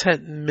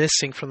content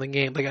missing from the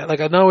game. Like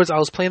in other words, I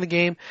was playing the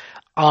game.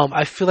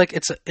 I feel like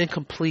it's an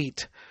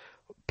incomplete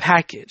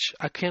package.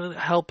 I can't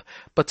help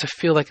but to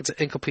feel like it's an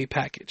incomplete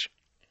package.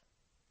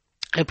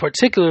 And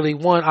particularly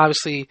one,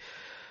 obviously,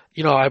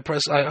 I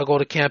go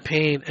to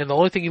campaign, and the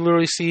only thing you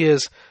literally see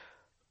is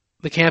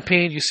the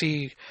campaign. You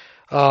see,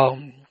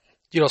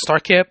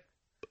 start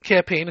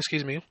campaign.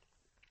 Excuse me.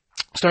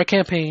 Start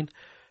campaign,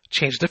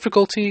 change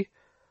difficulty,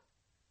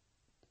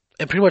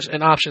 and pretty much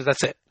in options.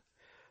 That's it.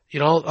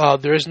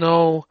 There is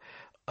no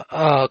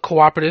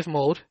cooperative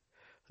mode.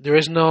 There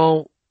is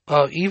no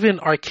even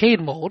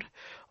arcade mode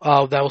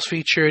that was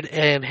featured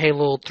in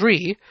Halo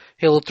 3.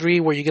 Halo 3,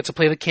 where you get to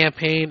play the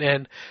campaign,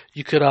 and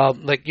you could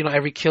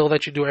every kill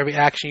that you do, every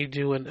action you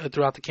do, and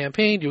throughout the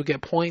campaign, you would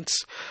get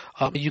points.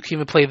 You can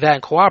even play that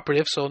in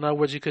cooperative. So in other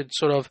words, you could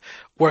sort of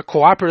work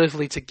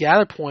cooperatively to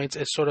gather points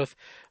and sort of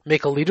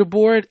make a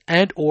leaderboard,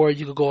 and or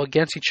you could go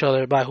against each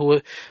other by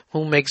who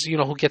makes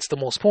who gets the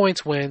most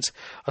points wins.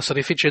 So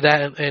they featured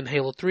that in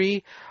Halo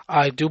 3.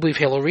 I do believe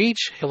Halo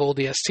Reach, Halo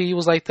ODST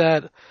was like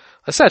that,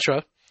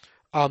 etc.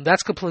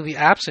 That's completely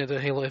absent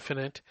in Halo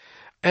Infinite,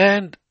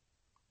 and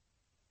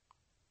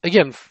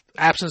again,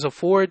 absence of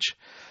Forge,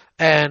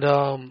 and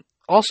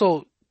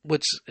also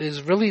which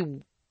is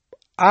really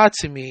odd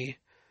to me.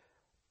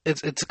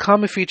 It's a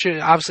common feature.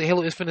 Obviously,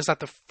 Halo Infinite is not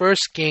the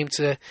first game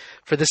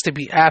for this to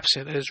be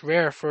absent. It is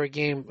rare for a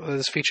game of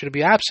this feature to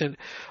be absent,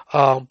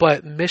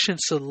 but Mission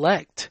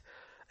Select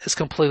is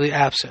completely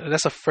absent, and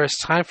that's the first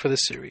time for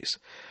this series.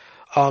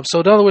 So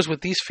in other words,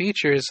 with these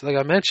features, like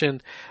I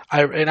mentioned,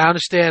 I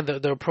understand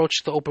the approach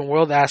to the open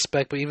world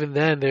aspect, but even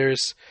then,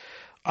 there's,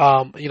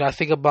 I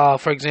think about,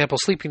 for example,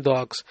 Sleeping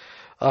Dogs.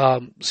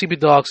 Sleeping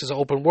Dogs is an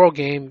open world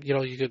game.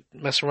 You could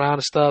mess around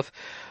and stuff,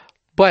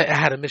 but it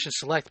had a mission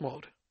select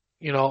mode.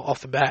 Off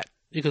the bat,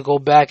 you could go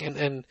back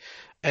and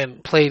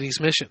play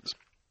these missions.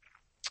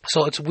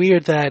 So it's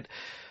weird that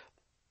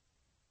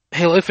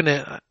Halo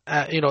Infinite,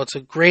 it's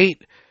a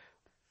great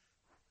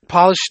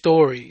polished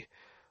story,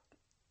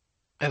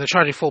 and they're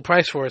charging full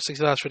price for it,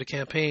 $60 for the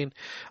campaign.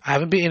 I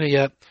haven't beaten it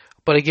yet,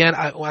 but again,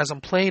 as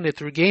I'm playing it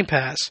through Game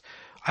Pass,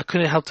 I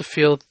couldn't help to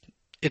feel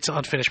it's an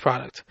unfinished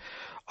product.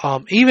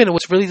 Even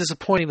what's really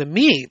disappointing to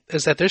me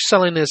is that they're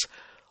selling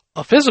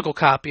a physical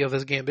copy of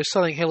this game. They're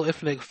selling Halo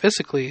Infinite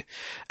physically,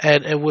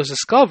 and it was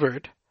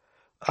discovered,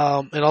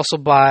 and also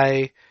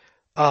by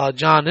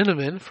John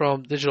Inneman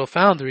from Digital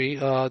Foundry,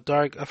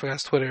 Dark, I forgot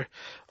his Twitter,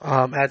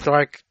 at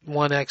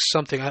Dark1X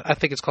something, I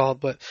think it's called,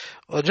 but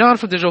John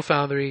from Digital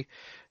Foundry,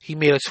 he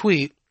made a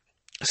tweet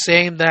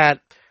saying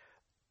that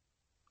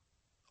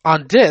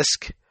on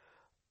disc,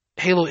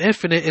 Halo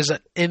Infinite is an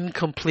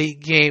incomplete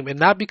game, and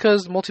not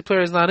because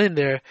multiplayer is not in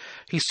there.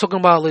 He's talking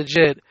about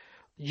legit.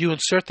 You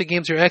insert the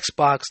game to your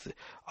Xbox.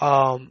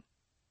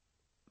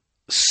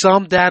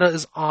 Some data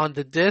is on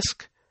the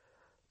disc,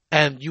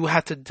 and you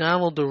have to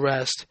download the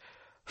rest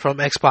from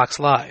Xbox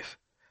Live.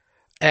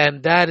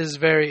 And this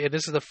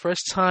is the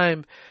first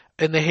time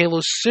in the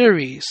Halo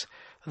series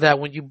that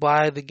when you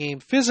buy the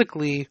game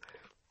physically,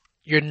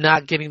 you're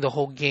not getting the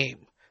whole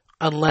game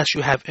unless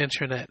you have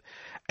internet.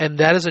 And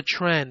that is a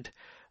trend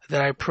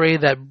that I pray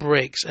that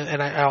breaks.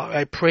 And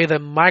I pray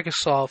that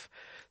Microsoft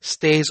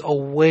stays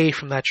away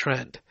from that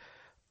trend.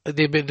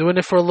 They've been doing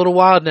it for a little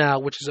while now,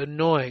 which is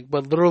annoying,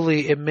 but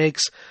literally it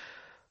makes,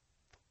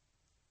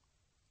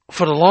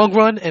 for the long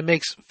run, it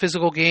makes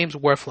physical games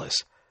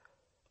worthless.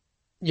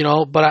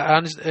 But I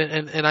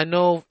understand, and I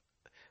know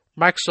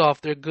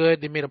Microsoft, they're good.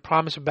 They made a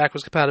promise of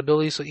backwards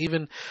compatibility, so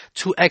even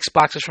 2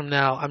 Xboxes from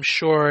now, I'm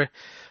sure,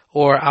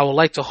 or I would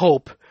like to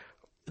hope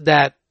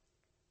that,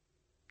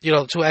 2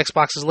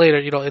 Xboxes later,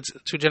 it's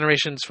 2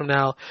 generations from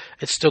now,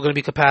 it's still going to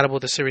be compatible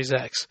with the Series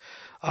X.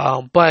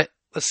 But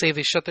let's say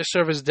they shut their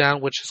servers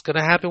down, which is going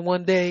to happen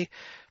one day,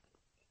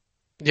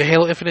 your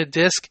Halo Infinite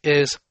disc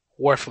is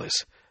worthless.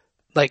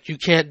 Like, you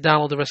can't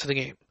download the rest of the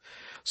game.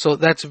 So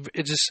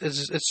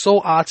it's so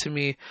odd to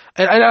me.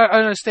 And I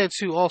understand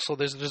too also,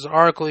 there's an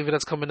article even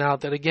that's coming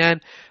out that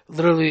again,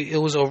 literally it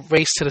was a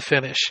race to the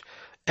finish.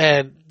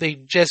 And they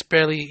just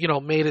barely,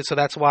 made it, so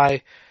that's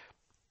why,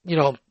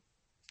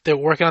 they're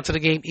working onto the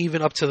game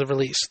even up to the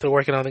release. They're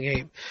working on the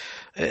game.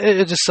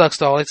 It just sucks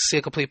though. I like to see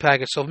a complete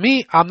package. So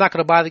me, I'm not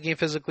going to buy the game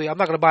physically. I'm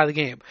not going to buy the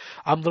game.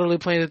 I'm literally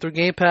playing it through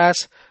Game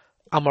Pass.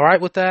 I'm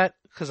alright with that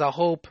because I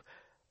hope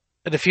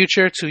in the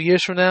future, 2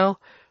 years from now,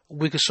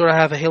 we could sort of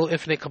have a Halo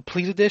Infinite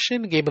Complete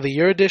Edition, Game of the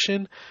Year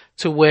Edition,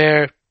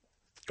 or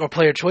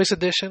Player Choice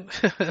Edition,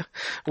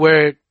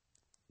 where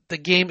the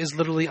game is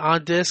literally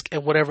on disc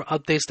and whatever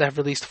updates that have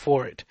released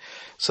for it.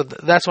 So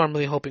that's what I'm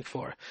really hoping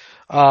for.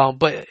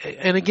 But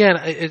and again,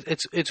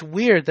 it's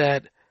weird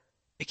that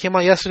it came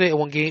out yesterday and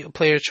won game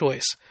player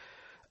choice.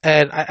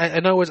 And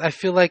in other words, I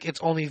feel like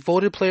it's only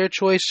voted player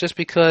choice just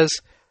because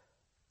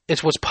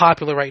it's what's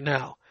popular right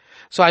now.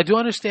 So I do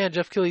understand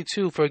Jeff Keighley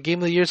too for Game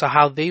of the Year, so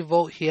how they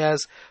vote. He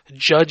has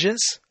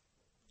judges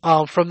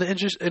from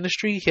the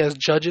industry. He has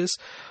judges,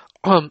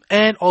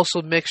 and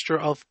also mixture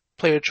of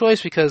player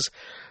choice because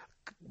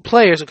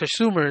players and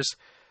consumers,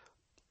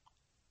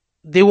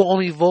 they will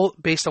only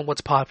vote based on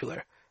what's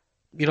popular.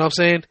 You know what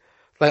I'm saying?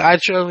 Like I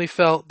certainly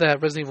felt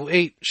that Resident Evil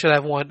 8 should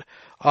have won,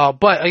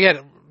 but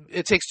again,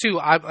 It Takes Two.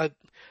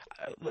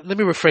 Let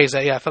me rephrase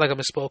that. Yeah, I feel like I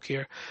misspoke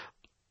here.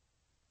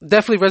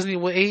 Definitely Resident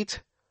Evil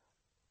 8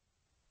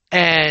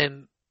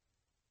 and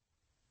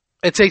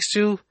It Takes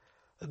Two.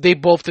 They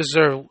both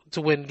deserve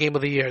to win Game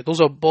of the Year.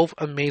 Those are both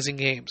amazing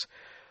games.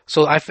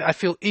 So I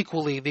feel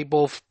equally they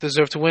both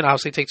deserve to win.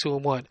 Obviously, Take Two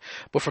and one.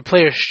 But for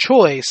Player's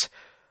Choice,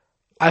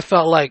 I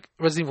felt like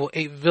Resident Evil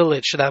 8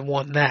 Village should have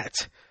won that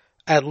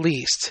at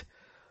least.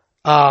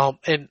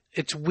 And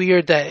it's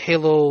weird that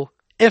Halo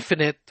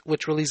Infinite,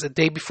 which released a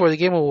day before the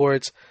Game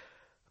Awards,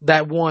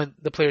 that won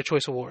the Player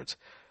Choice Awards.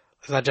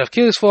 It's not Jeff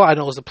Keighley's fault. I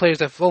know it was the players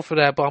that vote for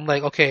that, but I'm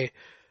like, okay,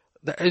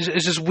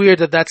 it's just weird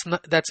that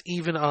that's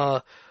even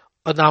a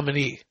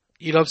nominee.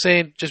 You know what I'm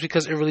saying? Just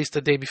because it released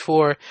the day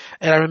before.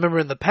 And I remember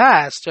in the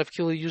past, Jeff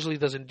Keighley usually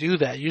doesn't do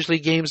that. Usually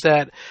games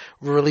that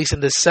were released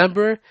in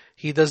December,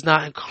 he does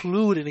not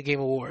include in the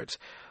Game Awards.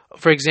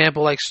 For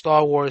example, like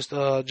Star Wars,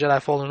 the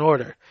Jedi Fallen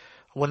Order.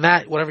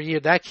 Whatever year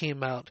that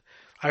came out,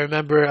 I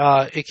remember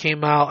it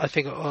came out, I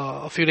think,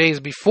 a few days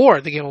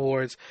before the Game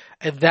Awards,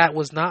 and that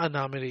was not a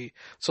nominee.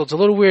 So it's a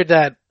little weird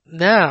that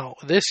now,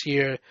 this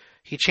year,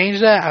 he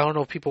changed that. I don't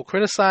know if people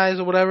criticize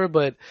or whatever,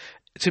 but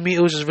to me,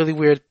 it was just really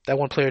weird that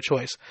one player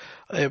choice.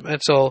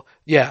 And so,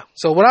 yeah.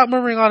 So without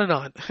murmuring on and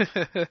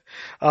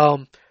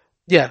on,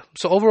 yeah.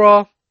 So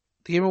overall,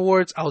 the Game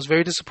Awards, I was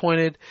very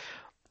disappointed.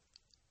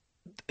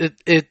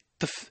 It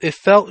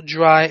felt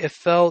dry. It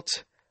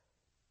felt,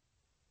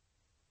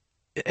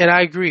 and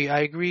I agree. I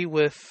agree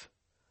with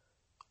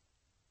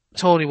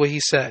Tony what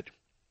he said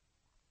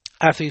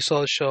after he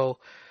saw the show.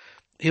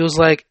 He was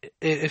like,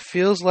 it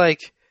feels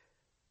like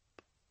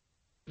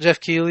Jeff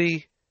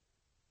Keighley,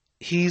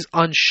 he's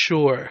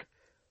unsure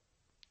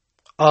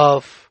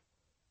of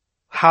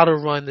how to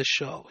run the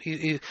show.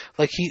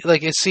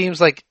 It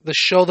seems like the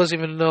show doesn't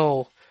even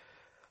know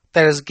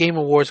that it's Game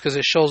Awards because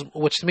it shows,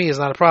 which to me is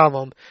not a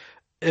problem.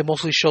 It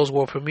mostly shows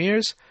world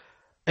premieres,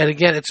 and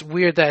again, it's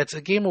weird that it's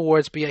a Game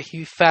Awards, but yet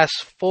he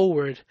fast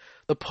forward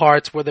the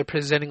parts where they're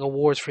presenting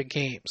awards for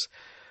games.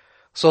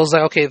 So I was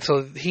like, okay,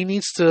 so he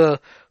needs to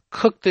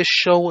cook this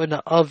show in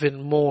the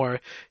oven more.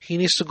 He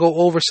needs to go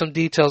over some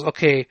details.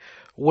 Okay,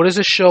 what is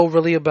the show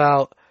really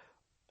about,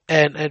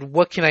 and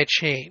what can I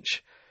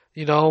change?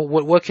 You know,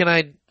 what can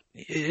I?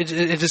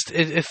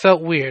 It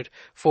felt weird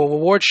for a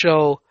reward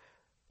show.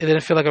 It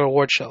didn't feel like a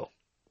reward show.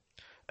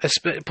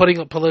 Putting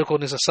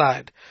politicalness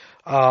aside,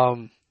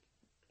 and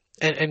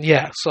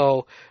yeah,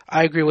 so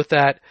I agree with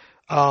that.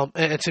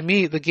 And to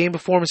me, the game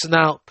performance is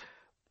now.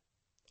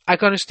 I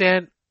can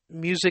understand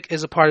music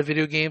is a part of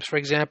video games. For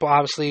example,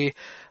 obviously,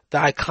 the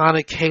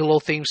iconic Halo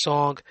theme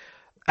song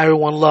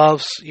everyone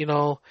loves. You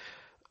know,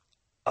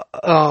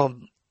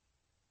 I'm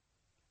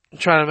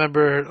trying to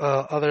remember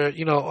other.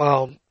 You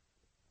know,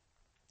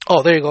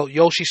 oh, there you go,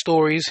 Yoshi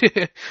Stories.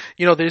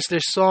 You know, there's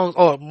songs.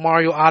 Oh,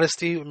 Mario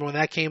Odyssey. Remember when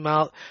that came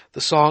out? The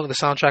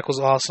soundtrack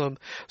was awesome.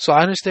 So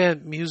I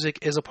understand music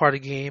is a part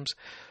of games,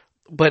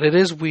 but it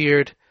is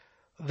weird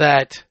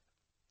that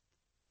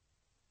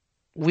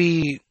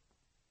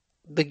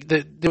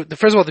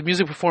first of all, the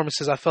music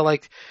performances, I felt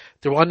like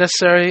they were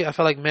unnecessary. I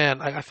felt like,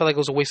 man, I felt like it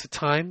was a waste of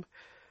time,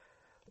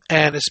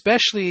 and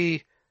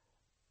especially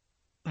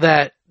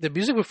that the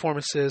music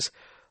performances,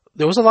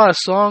 there was a lot of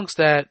songs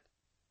that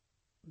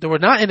they were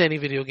not in any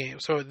video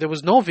games, or there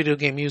was no video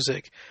game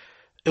music.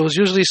 It was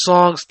usually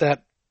songs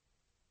that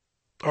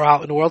are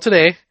out in the world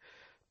today,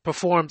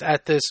 performed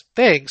at this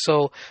thing.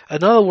 So,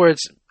 in other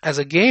words, as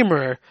a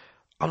gamer,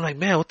 I'm like,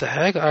 man, what the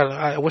heck?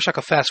 I wish I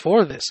could fast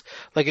forward this.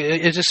 Like,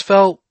 it just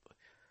felt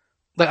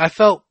like I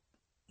felt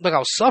like I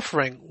was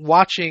suffering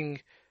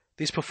watching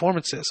these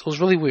performances. It was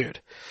really weird.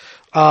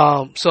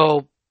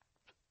 So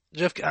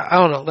Jeff, I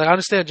don't know. Like, I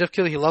understand Jeff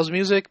Keighley, he loves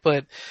music,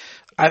 but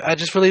I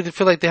just really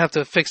feel like they have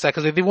to fix that,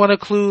 because if they want to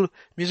include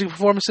music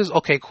performances,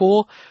 okay,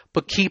 cool,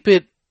 but keep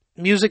it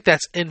music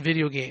that's in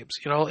video games.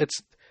 You know,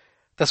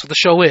 that's what the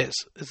show is.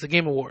 It's the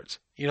Game Awards.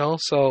 You know,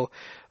 so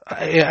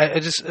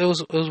it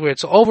was weird.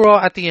 So overall,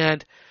 at the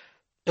end,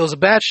 it was a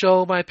bad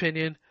show, in my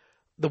opinion.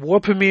 The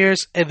world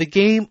premieres and the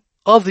Game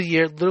of the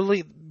Year,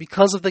 literally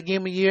because of the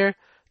Game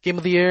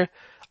of the Year,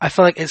 I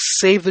felt like it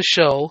saved the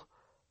show.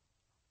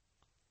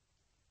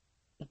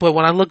 But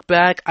when I look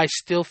back, I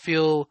still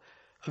feel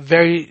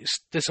very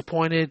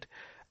disappointed,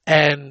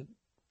 and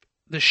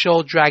the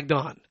show dragged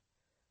on.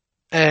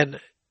 And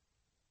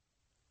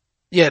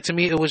yeah, to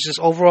me, it was just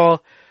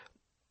overall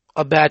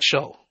a bad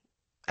show.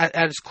 at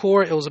its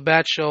core, it was a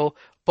bad show.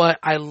 But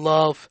I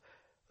love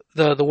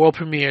the world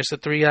premieres, the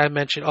three I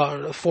mentioned,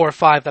 or 4 or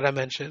 5 that I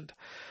mentioned,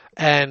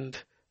 and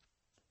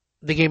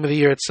the game of the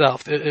year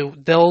itself.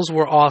 Those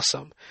were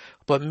awesome.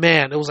 But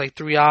man, it was like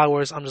 3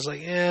 hours. I'm just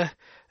like, it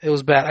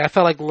was bad. I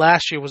felt like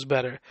last year was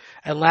better.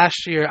 And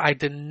last year, I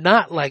did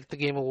not like the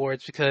Game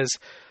Awards because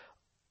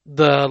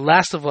The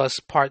Last of Us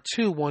Part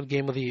 2 won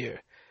Game of the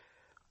Year.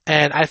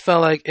 And I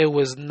felt like it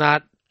was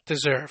not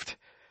deserved.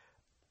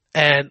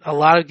 And a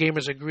lot of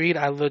gamers agreed.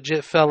 I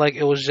legit felt like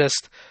it was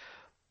just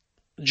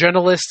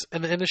journalists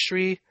in the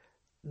industry.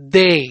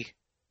 They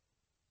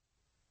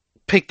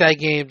picked that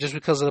game just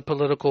because of the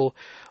political,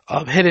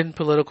 hidden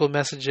political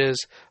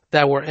messages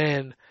that were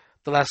in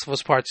The Last of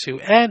Us Part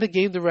 2. And the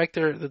game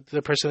director,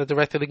 the person that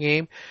directed the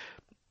game,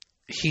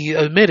 he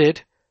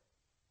admitted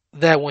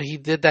that when he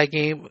did that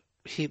game,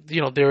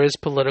 there is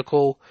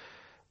political.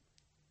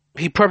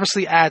 He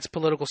purposely adds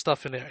political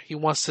stuff in there. He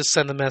wants to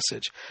send a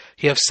message.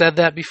 He have said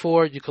that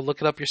before. You can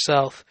look it up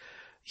yourself.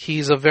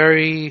 He's a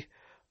very,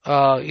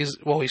 he's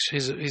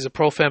a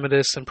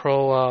pro-feminist and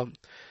pro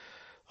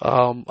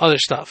other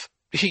stuff.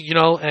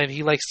 And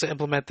he likes to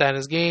implement that in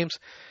his games.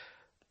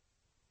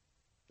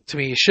 To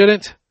me, he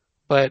shouldn't.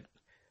 But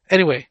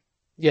anyway,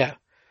 yeah.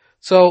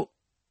 So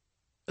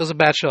it was a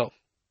bad show.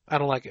 I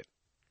don't like it,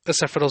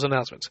 except for those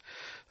announcements.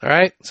 All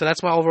right. So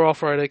that's my overall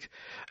verdict,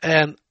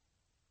 and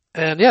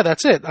yeah,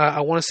 that's it.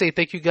 I want to say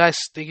thank you guys.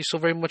 Thank you so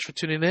very much for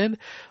tuning in.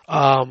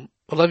 I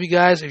love you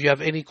guys. If you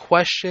have any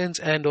questions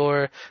and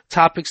or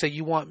topics that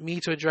you want me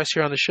to address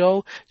here on the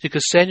show, you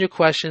can send your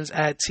questions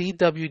at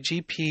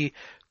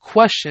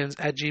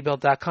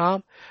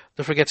twgpquestions@gmail.com.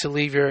 Don't forget to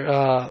leave your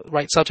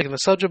right subject in the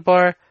subject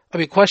bar.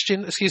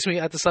 Question,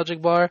 at the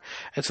subject bar,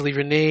 and to leave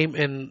your name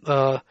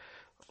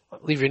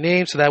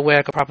so that way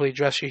I can properly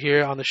address you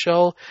here on the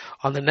show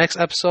on the next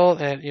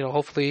episode, and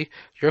hopefully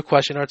your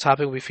question or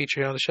topic will be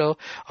featured here on the show.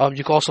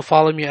 You can also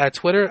follow me at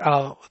Twitter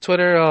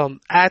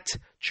at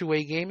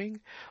Chue Gaming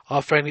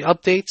for any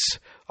updates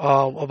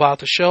about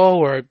the show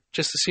or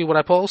just to see what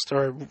I post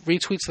or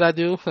retweets that I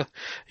do.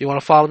 You want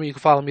to follow me, you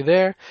can follow me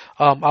there.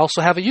 I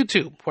also have a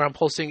YouTube where I'm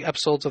posting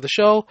episodes of the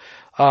show.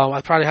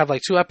 I probably have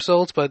like 2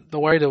 episodes, but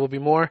don't worry, there will be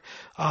more.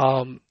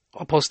 I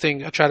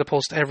try to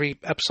post every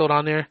episode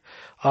on there.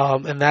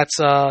 And that's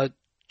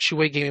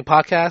Chue Gaming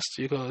Podcast.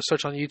 You can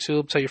search on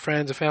YouTube, tell your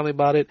friends and family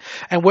about it.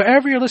 And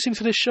wherever you're listening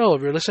to this show,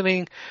 if you're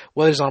listening,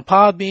 whether it's on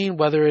Podbean,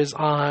 whether it's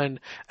on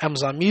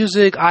Amazon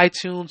Music,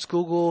 iTunes,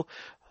 Google,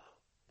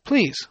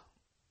 please,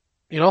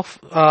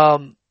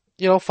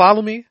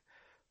 follow me.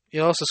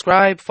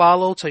 Subscribe,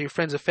 follow, tell your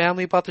friends and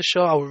family about the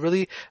show.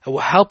 It will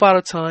help out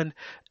a ton.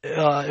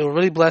 It will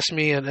really bless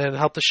me and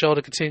help the show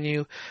to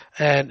continue.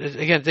 And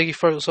again, thank you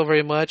so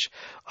very much.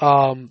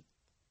 I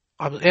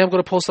am going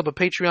to post up a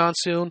Patreon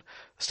soon.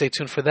 Stay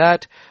tuned for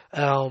that.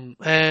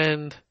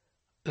 And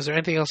is there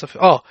anything else?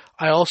 I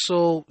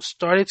also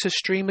started to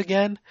stream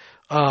again.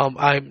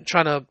 I'm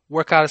trying to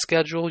work out a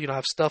schedule. I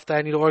have stuff that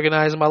I need to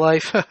organize in my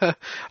life.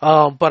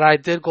 But I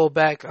did go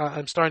back.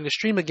 I'm starting to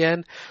stream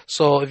again.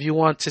 So if you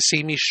want to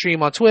see me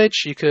stream on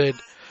Twitch, you could.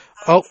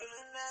 Oh,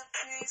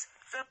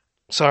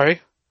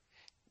 sorry.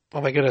 Oh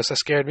my goodness, that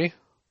scared me.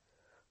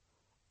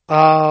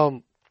 Yeah,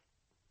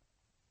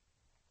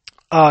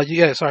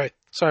 sorry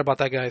about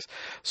that, guys.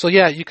 So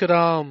yeah, you could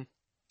follow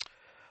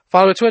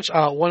me Twitch,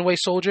 One Way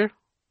Soldier,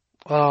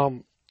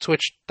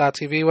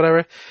 twitch.tv,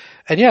 whatever.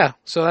 And yeah,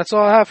 so that's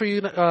all I have for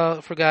you,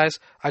 for guys.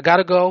 I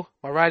gotta go.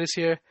 My ride is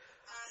here.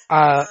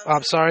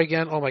 I'm sorry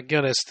again. Oh my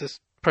goodness,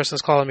 this person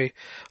is calling me.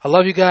 I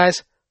love you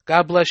guys.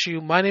 God bless you.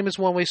 My name is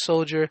One Way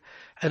Soldier,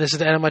 and this is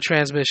the end of my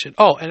transmission.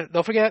 Oh, and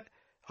don't forget,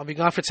 I'll be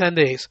gone for 10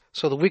 days.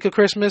 So the week of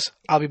Christmas,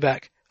 I'll be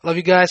back. Love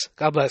you guys.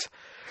 God bless.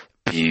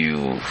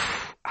 Pew.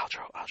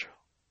 Outro.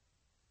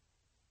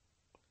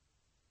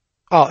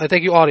 Oh, and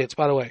thank you, audience,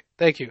 by the way.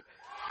 Thank you.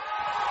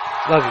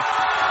 Love you.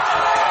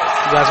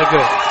 You guys are good.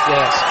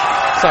 Yes.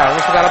 Sorry,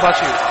 I forgot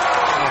about you.